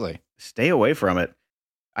 absolutely. stay away from it.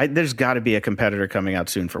 There's got to be a competitor coming out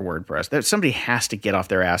soon for WordPress. Somebody has to get off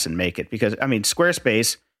their ass and make it because,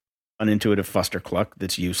 Squarespace, an intuitive fustercluck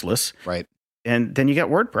that's useless. Right. And then you got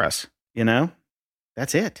WordPress,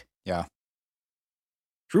 that's it. Yeah.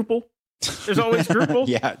 Drupal. There's always Drupal.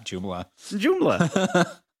 Yeah. Joomla.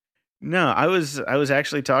 Joomla. No, I was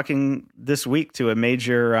actually talking this week to a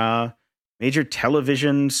major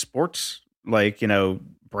television sports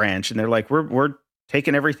branch, and they're like, we're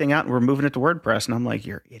taking everything out and we're moving it to WordPress, and I'm like,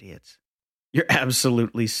 you're idiots. You're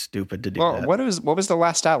absolutely stupid to do that. What was the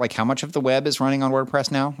last stat? Like, how much of the web is running on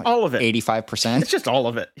WordPress now? Like all of it. 85%. It's just all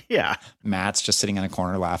of it. Yeah. Matt's just sitting in a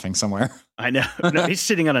corner laughing somewhere. I know. No, he's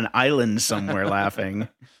sitting on an island somewhere laughing.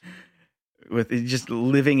 With just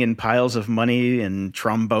living in piles of money and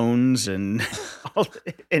trombones and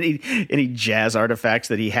any jazz artifacts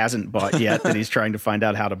that he hasn't bought yet that he's trying to find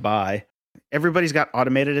out how to buy. Everybody's got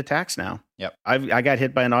automated attacks now. Yep. I got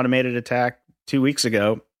hit by an automated attack 2 weeks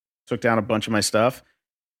ago, took down a bunch of my stuff,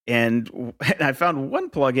 and I found one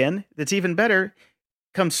plugin that's even better.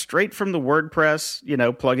 Comes straight from the WordPress,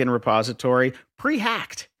 plugin repository,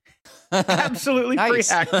 pre-hacked. Absolutely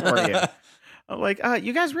pre-hacked for you. I'm like,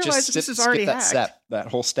 you guys realize this is already hacked. That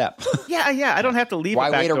whole step. Yeah. I don't have to leave. Why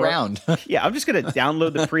it back wait door. around? Yeah, I'm just going to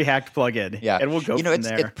download the pre-hacked plugin. Yeah, and we'll go from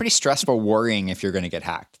there. It's pretty stressful worrying if you're going to get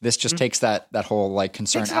hacked. This just takes that whole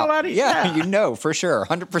concern Takes it out. all out of- Yeah, for sure,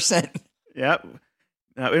 100%. Yep.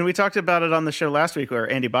 And we talked about it on the show last week where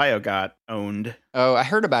Andy Bio got owned. Oh, I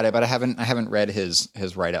heard about it, but I haven't read his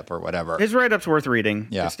write up or whatever. His write up's worth reading.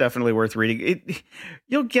 Yeah, it's definitely worth reading.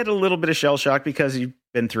 You'll get a little bit of shell shock because you've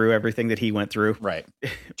been through everything that he went through. Right.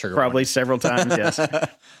 Trigger probably warning. Several times. Yes.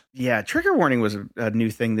 Yeah. Trigger warning was a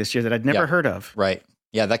new thing this year that I'd never heard of. Right.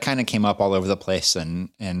 Yeah. That kind of came up all over the place, and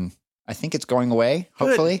I think it's going away.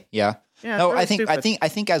 Hopefully. Good. Yeah. Yeah. No, really I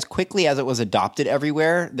think as quickly as it was adopted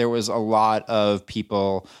everywhere, there was a lot of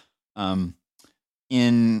people. So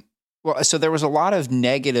there was a lot of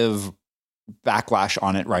negative backlash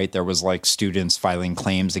on it, right? There was students filing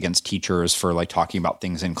claims against teachers for talking about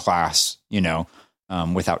things in class,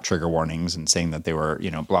 without trigger warnings and saying that they were,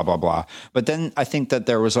 blah, blah, blah. But then I think that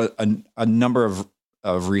there was a number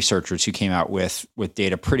of researchers who came out with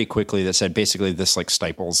data pretty quickly that said basically this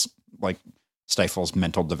stifles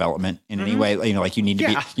mental development in any way. You need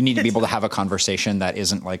to be able to have a conversation that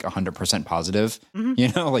isn't 100% positive.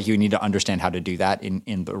 Mm-hmm. You need to understand how to do that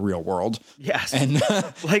in the real world. Yes. And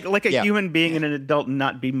like a human being and an adult and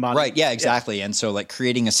not be monitored. Right. Yeah, exactly. Yeah. And so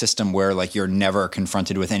creating a system where you're never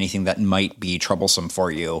confronted with anything that might be troublesome for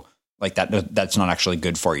you. That's not actually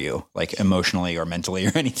good for you, emotionally or mentally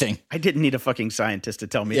or anything. I didn't need a fucking scientist to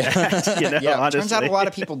tell me that. Yeah, honestly. Turns out a lot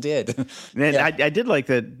of people did. And I did like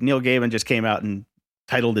that Neil Gaiman just came out and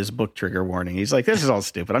titled his book Trigger Warning. He's like, this is all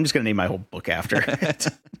stupid. I'm just going to name my whole book after it.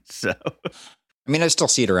 So, I still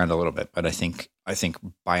see it around a little bit, but I think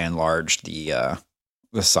by and large the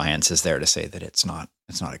science is there to say that it's not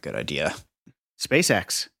a good idea.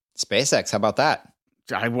 SpaceX. How about that?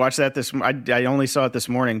 I watched that I only saw it this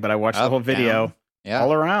morning, but I watched the whole video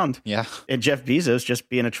all around. Yeah. And Jeff Bezos just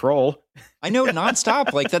being a troll. I know,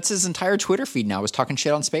 nonstop. That's his entire Twitter feed now is talking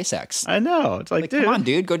shit on SpaceX. I know. It's dude. Come on,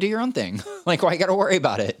 dude, go do your own thing. Why you got to worry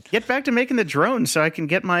about it? Get back to making the drones so I can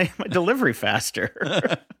get my delivery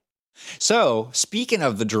faster. So, speaking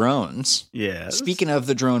of the drones. Yes. Speaking of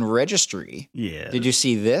the drone registry. Yeah. Did you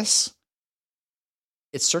see this?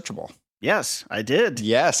 It's searchable. Yes, I did.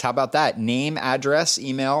 Yes. How about that? Name, address,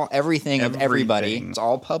 email, everything of everybody. It's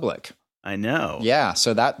all public. I know. Yeah.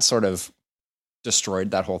 So that sort of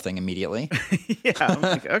destroyed that whole thing immediately. Yeah. I'm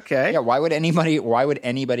like, okay. Yeah. Why would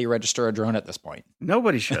anybody register a drone at this point?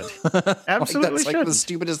 Nobody should. Absolutely that's should. the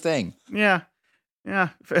stupidest thing. Yeah. Yeah.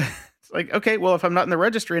 It's It's like, okay, well, if I'm not in the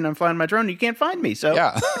registry and I'm flying my drone, you can't find me. So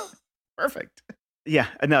Yeah. perfect. Yeah,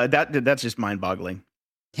 no, that's just mind-boggling.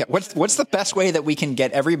 Yeah. What's the best way that we can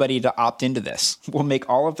get everybody to opt into this? We'll make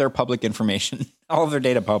all of their public information, all of their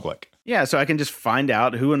data public. Yeah, so I can just find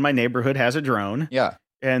out who in my neighborhood has a drone. Yeah.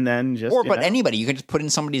 And then just anybody, you could just put in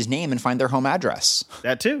somebody's name and find their home address.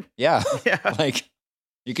 That too. Yeah. Yeah. Like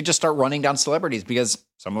you could just start running down celebrities because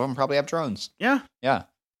some of them probably have drones. Yeah. Yeah.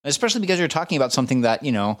 Especially because you're talking about something that,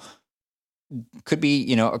 could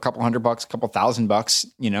be, a couple $100, a couple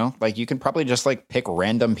 $1,000, like you can probably just like pick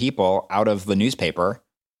random people out of the newspaper,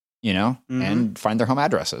 and find their home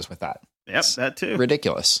addresses with that. Yep. It's that too.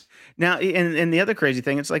 ridiculous. Now, and the other crazy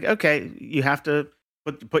thing, it's like, okay, you have to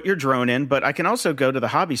put your drone in, but I can also go to the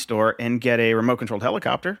hobby store and get a remote controlled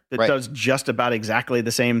helicopter that does just about exactly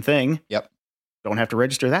the same thing. Yep. Don't have to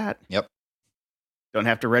register that. Yep. Don't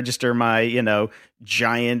have to register my,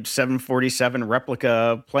 giant 747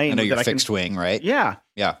 replica plane. I know your fixed wing, right? Yeah.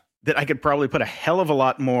 Yeah. That I could probably put a hell of a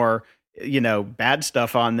lot more, bad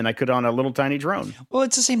stuff on than I could on a little tiny drone. Well,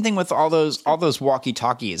 it's the same thing with all those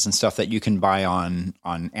walkie-talkies and stuff that you can buy on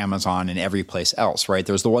Amazon and every place else, right?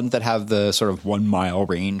 There's the ones that have the sort of 1 mile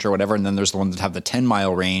range or whatever, and then there's the ones that have the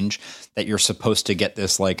 10-mile range that you're supposed to get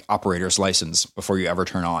this like operator's license before you ever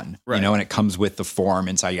turn on. Right. And it comes with the form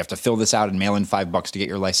inside. You have to fill this out and mail in $5 to get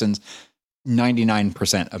your license.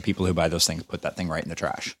 99% of people who buy those things put that thing right in the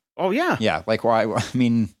trash. Oh yeah. Yeah. Like why? I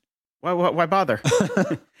mean, why bother?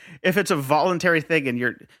 If it's a voluntary thing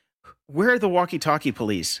and where are the walkie-talkie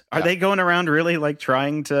police? Are they going around really like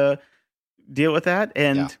trying to deal with that?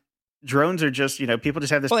 And drones are just, people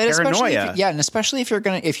just have this paranoia. And especially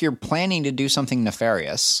if you're planning to do something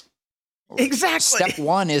nefarious. Exactly. Step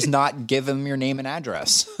one is not give them your name and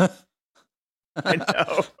address. I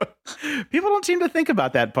know. People don't seem to think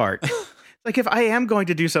about that part. Like if I am going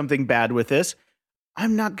to do something bad with this,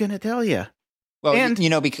 I'm not going to tell you. Well,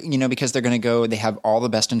 because they're going to go, they have all the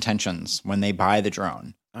best intentions when they buy the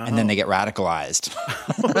drone and then they get radicalized.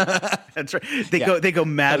 That's right. They go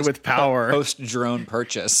mad with power. Post drone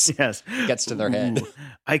purchase. Yes. Gets to their head.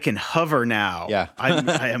 I can hover now. Yeah.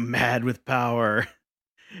 I am mad with power.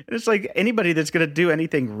 It's like anybody that's going to do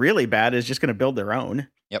anything really bad is just going to build their own.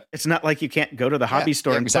 Yep. It's not like you can't go to the hobby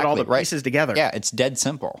store and put all the pieces together. Yeah. It's dead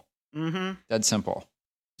simple. Mm-hmm. Dead simple.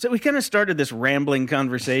 So we kind of started this rambling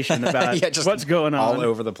conversation about what's going on all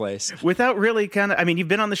over the place without really you've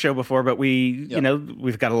been on the show before, but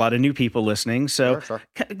we've got a lot of new people listening. So sure.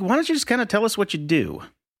 Why don't you just kind of tell us what you do?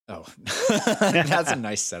 Oh, that's a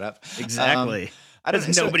nice setup. Exactly.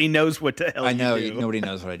 Nobody knows what the hell I know. you do. Nobody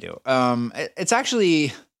knows what I do. It's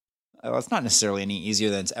actually... Well, it's not necessarily any easier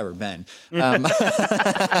than it's ever been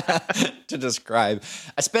to describe.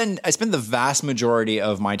 I spend the vast majority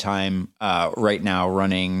of my time right now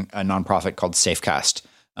running a nonprofit called Safecast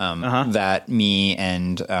that me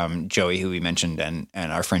and Joey, who we mentioned, and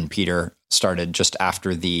our friend Peter started just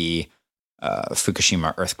after the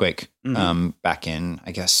Fukushima earthquake back in,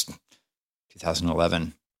 I guess,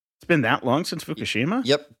 2011. It's been that long since Fukushima?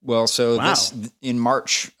 Yep. Well, this in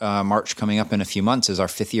March coming up in a few months is our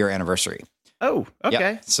 5th year anniversary. Oh, okay.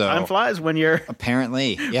 Yep. So time flies when you're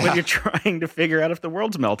apparently, when you're trying to figure out if the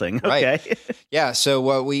world's melting. Okay. Right. Yeah. So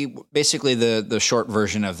what we basically the short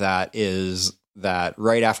version of that is that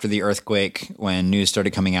right after the earthquake, when news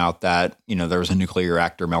started coming out that there was a nuclear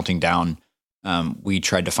reactor melting down, we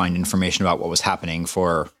tried to find information about what was happening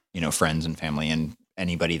for friends and family and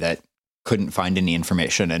anybody that couldn't find any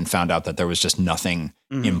information, and found out that there was just nothing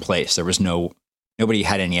in place. There was nobody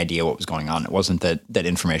had any idea what was going on. It wasn't that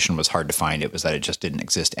information was hard to find. It was that it just didn't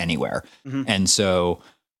exist anywhere. And so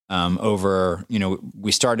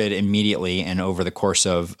we started immediately, and over the course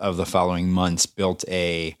of the following months built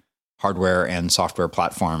a hardware and software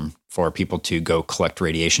platform for people to go collect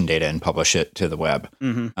radiation data and publish it to the web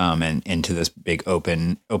and into this big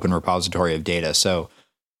open repository of data. So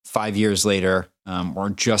 5 years later, we're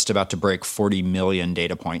just about to break 40 million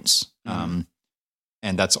data points. And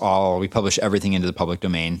that's all. We publish everything into the public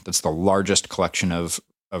domain. That's the largest collection of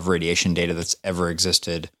radiation data that's ever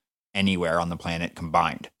existed anywhere on the planet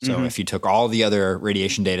combined. So if you took all the other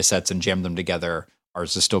radiation data sets and jammed them together,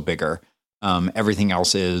 ours is still bigger. Everything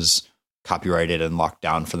else is copyrighted and locked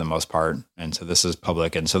down for the most part. And so this is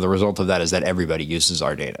public. And so the result of that is that everybody uses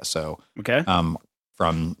our data. So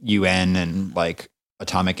from UN and like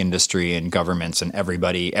atomic industry and governments and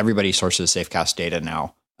everybody sources Safecast data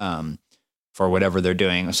now for whatever they're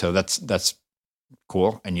doing. So that's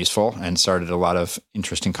cool and useful, and started a lot of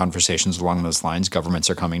interesting conversations along those lines. Governments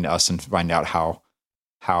are coming to us and find out how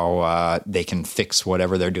how they can fix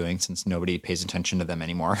whatever they're doing since nobody pays attention to them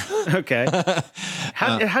anymore. Okay.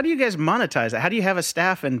 How do you guys monetize that? How do you have a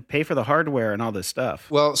staff and pay for the hardware and all this stuff?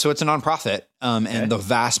 Well, so it's a nonprofit, and the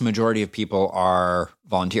vast majority of people are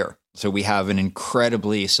volunteer. So we have an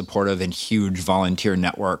incredibly supportive and huge volunteer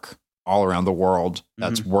network all around the world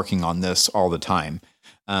that's working on this all the time.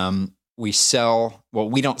 We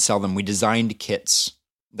don't sell them. We designed kits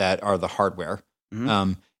that are the hardware.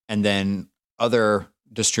 And then other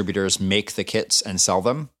distributors make the kits and sell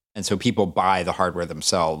them. And so people buy the hardware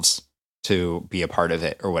themselves to be a part of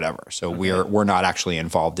it or whatever. So we're not actually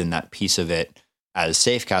involved in that piece of it as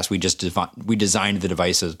Safecast. We designed the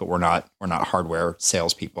devices, but we're not hardware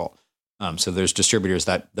salespeople. So there's distributors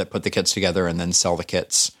that put the kits together and then sell the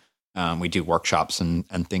kits. We do workshops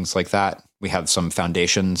and things like that. We have some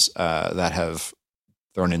foundations that have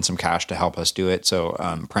thrown in some cash to help us do it. So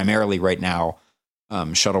primarily right now,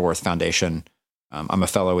 Shuttleworth Foundation. I'm a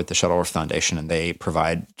fellow with the Shuttleworth Foundation, and they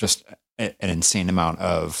provide just an insane amount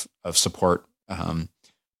of support,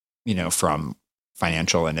 from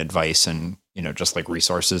financial and advice and, just like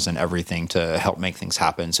resources and everything to help make things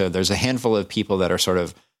happen. So there's a handful of people that are sort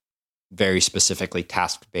of very specifically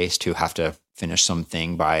task-based who have to finish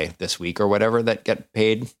something by this week or whatever that get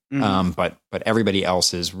paid. But everybody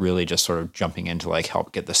else is really just sort of jumping in to like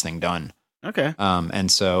help get this thing done. Okay.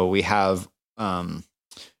 And so we have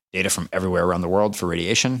data from everywhere around the world for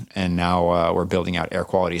radiation. And now we're building out air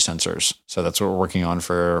quality sensors. So that's what we're working on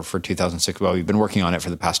for 2006. Well, we've been working on it for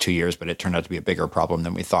the past 2 years, but it turned out to be a bigger problem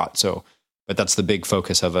than we thought. So, but that's the big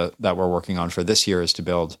focus of it that we're working on for this year is to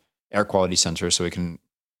build air quality sensors so we can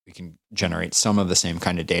generate some of the same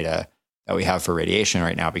kind of data that we have for radiation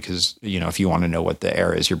right now. Because, if you want to know what the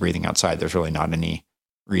air is you're breathing outside, there's really not any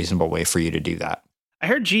reasonable way for you to do that. I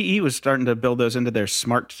heard GE was starting to build those into their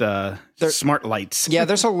smart lights. Yeah,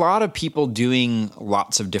 there's a lot of people doing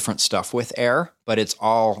lots of different stuff with air, but it's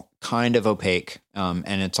all kind of opaque,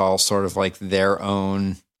 and it's all sort of like their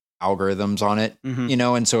own algorithms on it,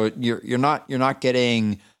 And so you're not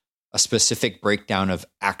getting a specific breakdown of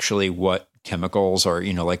actually what chemicals or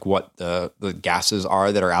like what the gases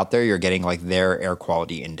are that are out there. You're getting like their air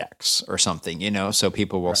quality index or something, so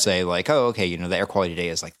people will say like, oh, okay, the air quality today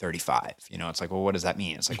is like 35. It's like, well, what does that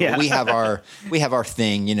mean? It's like, well, we have our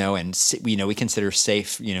thing, and we consider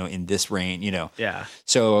safe, in this range, Yeah.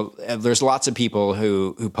 So there's lots of people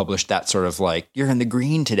who publish that sort of like, you're in the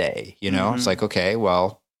green today, It's like, okay,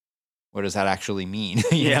 well, what does that actually mean?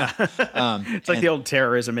 It's like the old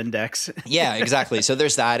terrorism index. Yeah, exactly. So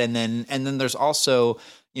there's that. And then there's also,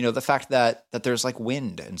 the fact that there's like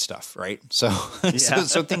wind and stuff, right? So,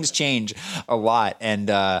 so things change a lot. And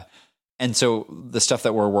so the stuff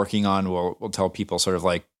that we're working on will tell people sort of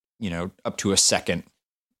like, up to a second,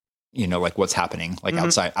 like what's happening like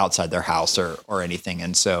outside their house or anything.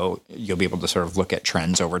 And so you'll be able to sort of look at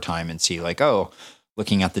trends over time and see like, oh,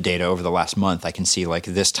 looking at the data over the last month, I can see like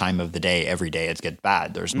this time of the day, every day it gets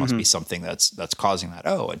bad. There's must be something that's causing that.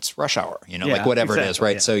 Oh, it's rush hour, like whatever it is,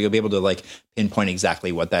 right? Yeah. So you'll be able to like pinpoint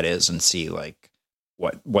exactly what that is and see like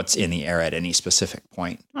what's in the air at any specific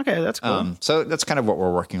point. Okay, that's cool. So that's kind of what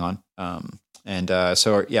we're working on.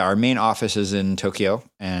 So our main office is in Tokyo,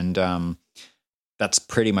 and that's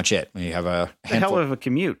pretty much it. We have a hell of a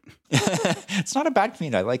commute. It's not a bad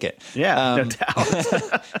commute. I like it. Yeah, no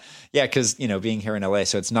doubt. Yeah, because being here in LA,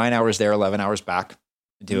 so it's 9 hours there, 11 hours back.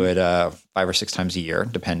 I do it 5 or 6 times a year,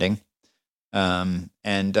 depending.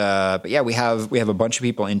 But yeah, we have a bunch of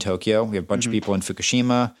people in Tokyo. We have a bunch of people in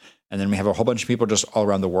Fukushima, and then we have a whole bunch of people just all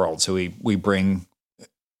around the world. So we bring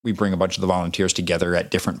a bunch of the volunteers together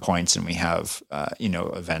at different points, and we have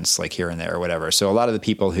events like here and there or whatever. So a lot of the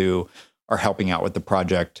people who are helping out with the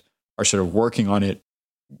project are sort of working on it,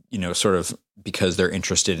 sort of because they're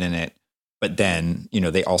interested in it. But then,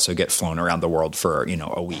 they also get flown around the world for,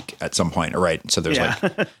 a week at some point, right? So there's like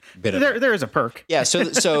a bit of there is a perk. Yeah.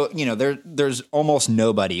 So there's almost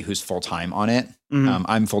nobody who's full time on it.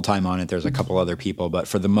 I'm full time on it. There's a couple other people, but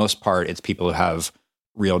for the most part, it's people who have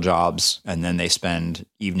real jobs, and then they spend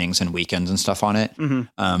evenings and weekends and stuff on it.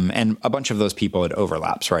 And a bunch of those people, it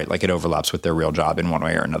overlaps, right? Like it overlaps with their real job in one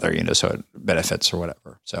way or another, so it benefits or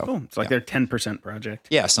whatever. So cool. It's like their 10% project.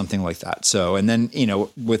 Yeah, something like that. So, and then,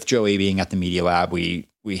 with Joey being at the Media Lab, we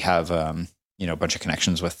have, a bunch of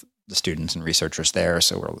connections with the students and researchers there.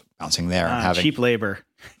 So we're bouncing there and having cheap labor.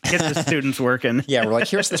 Get the students working. Yeah. We're like,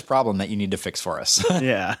 here's this problem that you need to fix for us.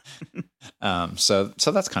 Yeah. So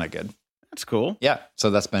that's kind of good. That's cool. Yeah. So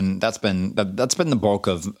that's been the bulk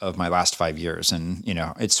of my last 5 years. And,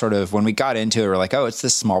 it's sort of when we got into it, we're like, oh, it's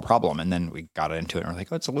this small problem. And then we got into it and we're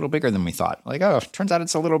like, oh, it's a little bigger than we thought. Like, oh, turns out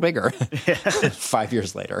it's a little bigger 5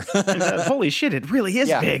 years later. Holy shit, it really is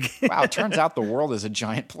big. Wow. Turns out the world is a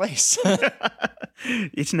giant place.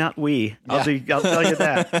 It's not we. I'll tell you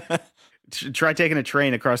that. Try taking a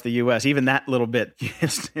train across the U.S. Even that little bit,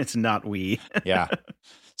 it's not we. Yeah.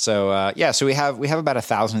 So so we have about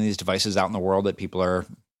 1,000 of these devices out in the world that people are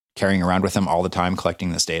carrying around with them all the time,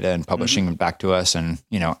 collecting this data and publishing them back to us, and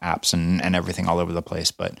apps and everything all over the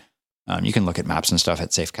place. But you can look at maps and stuff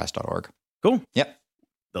at safecast.org. Cool. Yep.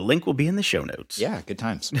 The link will be in the show notes. Yeah, good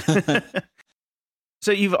times.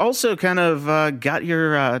 So you've also kind of got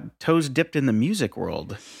your toes dipped in the music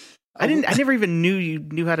world. I never even knew you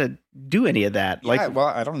knew how to do any of that. Yeah, well,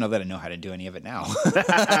 I don't know that I know how to do any of it now.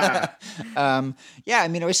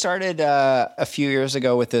 We started a few years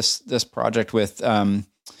ago with this project with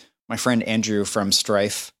my friend Andrew from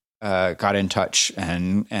Strife. Got in touch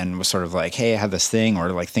and was sort of like, hey, I have this thing, or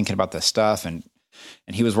like thinking about this stuff, and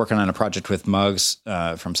he was working on a project with Muggs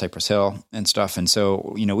from Cypress Hill and stuff, and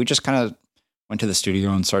so we just kind of went to the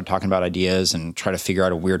studio and started talking about ideas and try to figure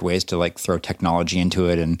out weird ways to like throw technology into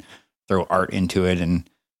it and throw art into it. And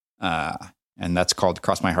that's called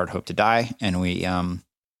Cross My Heart, Hope to Die. And we,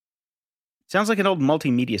 sounds like an old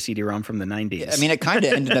multimedia CD-ROM from the 90s. I mean, it kind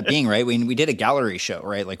of ended up being, right. We did a gallery show,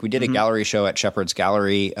 right? Like we did a gallery show at Shepherd's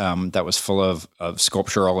Gallery that was full of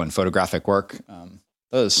sculptural and photographic work.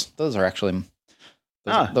 Those are actually...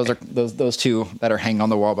 Those two that are hanging on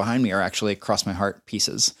the wall behind me are actually Cross My Heart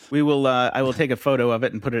pieces. We will. I will take a photo of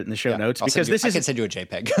it and put it in the show notes because I can send you a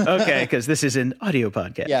JPEG. Okay, because this is an audio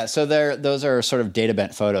podcast. Yeah, so those are sort of data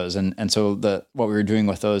bent photos, and so what we were doing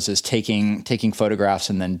with those is taking photographs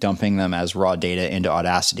and then dumping them as raw data into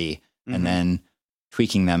Audacity, and then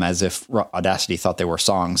tweaking them as if Audacity thought they were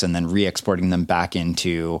songs, and then re-exporting them back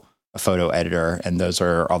into a photo editor, and those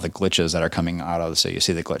are all the glitches that are coming out of. So you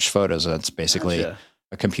see the glitched photos. That's basically. Gotcha.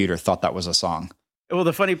 A computer thought that was a song. Well,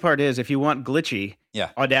 the funny part is, if you want glitchy,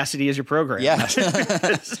 Audacity is your program. Yeah.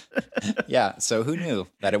 Yeah. So who knew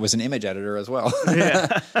that it was an image editor as well?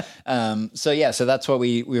 Yeah. So that's what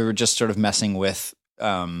we were just sort of messing with,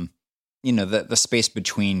 the space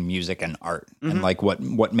between music and art, and like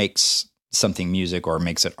what makes something music or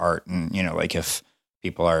makes it art. And, like if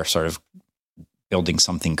people are sort of building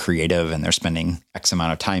something creative and they're spending X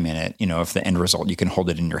amount of time in it, if the end result, you can hold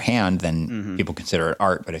it in your hand, then people consider it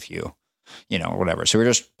art. But if you, whatever. So we're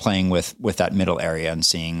just playing with that middle area and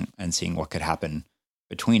seeing what could happen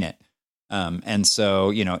between it. And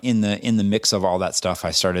so, in the mix of all that stuff,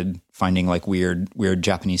 I started finding like weird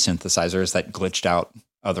Japanese synthesizers that glitched out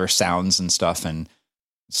other sounds and stuff, and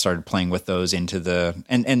started playing with those into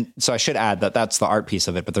and so I should add that that's the art piece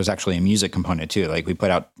of it, but there's actually a music component too. Like we put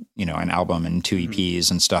out, an album and 2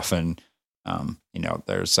 EPs and stuff. And,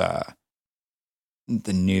 there's a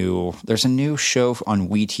new show on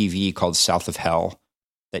WeTV called South of Hell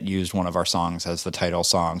that used one of our songs as the title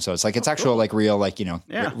song. So it's like, it's actual, like real, like,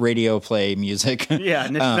 radio play music. Yeah.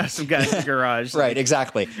 And it's not some guy in the garage. Right.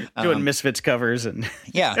 Exactly. Doing Misfits covers and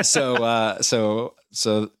yeah. So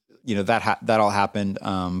that all happened.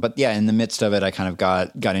 But yeah, in the midst of it, I kind of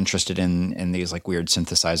got interested in these like weird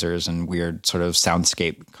synthesizers and weird sort of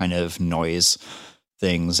soundscape kind of noise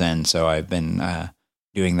things. And so I've been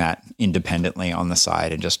doing that independently on the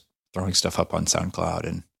side and just throwing stuff up on SoundCloud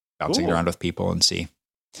and bouncing around with people and see.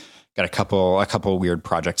 Got a couple weird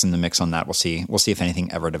projects in the mix on that. We'll see if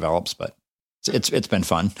anything ever develops, but it's been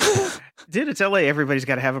fun. Dude, it's LA. Everybody's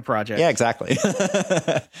got to have a project. Yeah, exactly.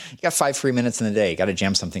 You got 5 free minutes in the day. You got to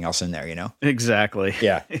jam something else in there, Exactly.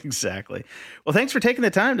 Yeah. Exactly. Well, thanks for taking the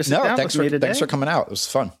time to sit down with me today. Thanks for coming out. It was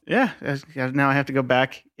fun. Yeah. Now I have to go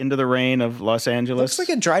back into the rain of Los Angeles. Looks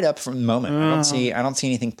like it dried up for the moment. I don't see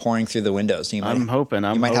anything pouring through the windows. I'm hoping.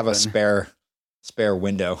 You might have a spare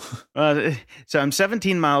window. So I'm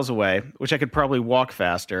 17 miles away, which I could probably walk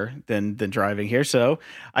faster than driving here. So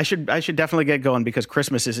I should definitely get going because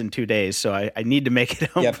Christmas is in 2 days. So I need to make it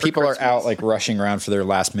home. Yeah, for people Christmas. Are out like rushing around for their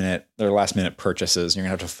last minute purchases. You're gonna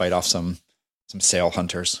have to fight off some sale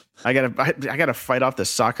hunters. I gotta fight off the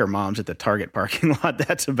soccer moms at the Target parking lot.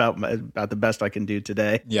 That's about the best I can do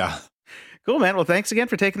today. Yeah. Cool, man. Well, thanks again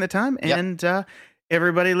for taking the time. Yep. And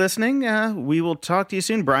everybody listening, we will talk to you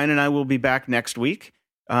soon. Brian and I will be back next week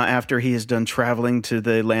after he is done traveling to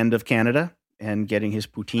the land of Canada and getting his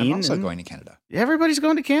poutine. I'm also going to Canada. Everybody's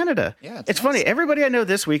going to Canada. Yeah, it's nice. Funny. Everybody I know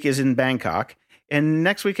this week is in Bangkok, and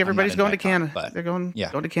next week everybody's going to Canada. They're going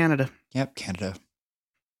to Canada. Yep, Canada.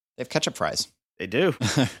 They have ketchup fries. They do.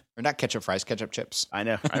 Or not ketchup fries, ketchup chips. I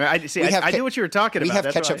know. I knew what you were talking about. We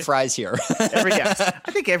have ketchup fries here. I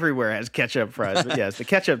think everywhere has ketchup fries, but yes, the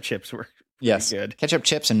ketchup chips were good. Ketchup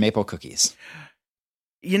chips and maple cookies.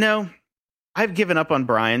 You know, I've given up on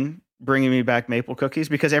Brian bringing me back maple cookies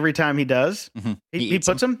because every time he does, he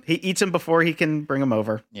puts them. He eats them before he can bring them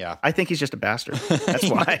over. Yeah. I think he's just a bastard. That's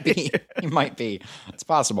why. He might be. It's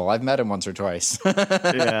possible. I've met him once or twice.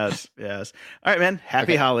 Yes. All right, man.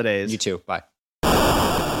 Happy holidays. You too. Bye.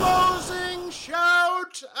 Closing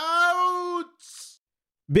shout outs.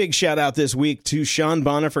 Big shout out this week to Sean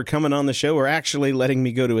Bonner for coming on the show, or actually letting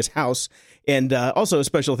me go to his house. And also a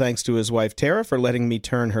special thanks to his wife, Tara, for letting me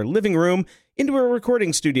turn her living room into a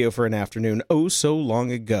recording studio for an afternoon oh so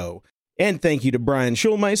long ago. And thank you to Brian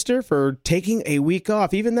Schulmeister for taking a week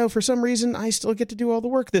off, even though for some reason I still get to do all the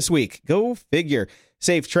work this week. Go figure.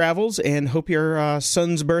 Safe travels, and hope your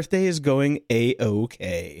son's birthday is going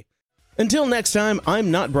A-OK. Until next time,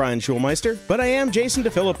 I'm not Brian Schulmeister, but I am Jason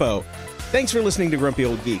DeFilippo. Thanks for listening to Grumpy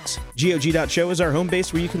Old Geeks. GOG.show is our home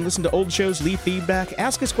base where you can listen to old shows, leave feedback,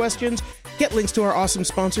 ask us questions, get links to our awesome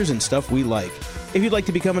sponsors, and stuff we like. If you'd like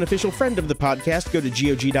to become an official friend of the podcast, go to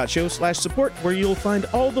GOG.show/support, where you'll find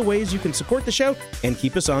all the ways you can support the show and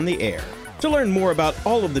keep us on the air. To learn more about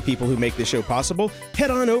all of the people who make this show possible,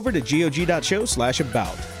 head on over to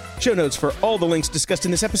GOG.show/about. Show notes for all the links discussed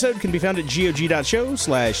in this episode can be found at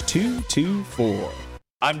GOG.show/224.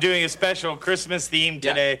 I'm doing a special Christmas theme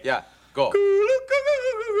today. Yeah. Go. Okay,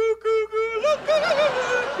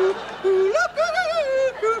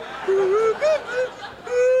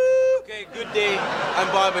 good day. I'm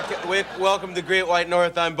Bob welcome to Great White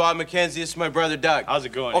North. I'm Bob McKenzie. This is my brother Doug. How's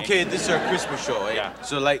it going? Okay, this is our Christmas show. Eh? Yeah.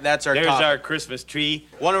 So that's our There's topic. our Christmas tree.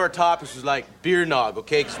 One of our topics was beer nog,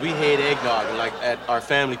 okay? Because we hate eggnog. And at our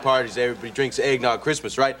family parties, everybody drinks eggnog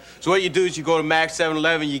Christmas, right? So what you do is you go to Max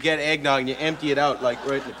 7-Eleven, you get eggnog, and you empty it out right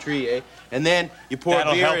in the tree, eh? And then you pour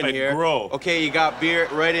That'll beer help in it here. grow. Okay, you got beer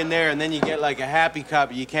right in there, and then you get a happy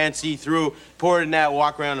cup you can't see through. Pour it in that,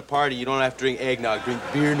 walk around the party. You don't have to drink eggnog. Drink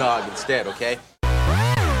beer nog instead, okay?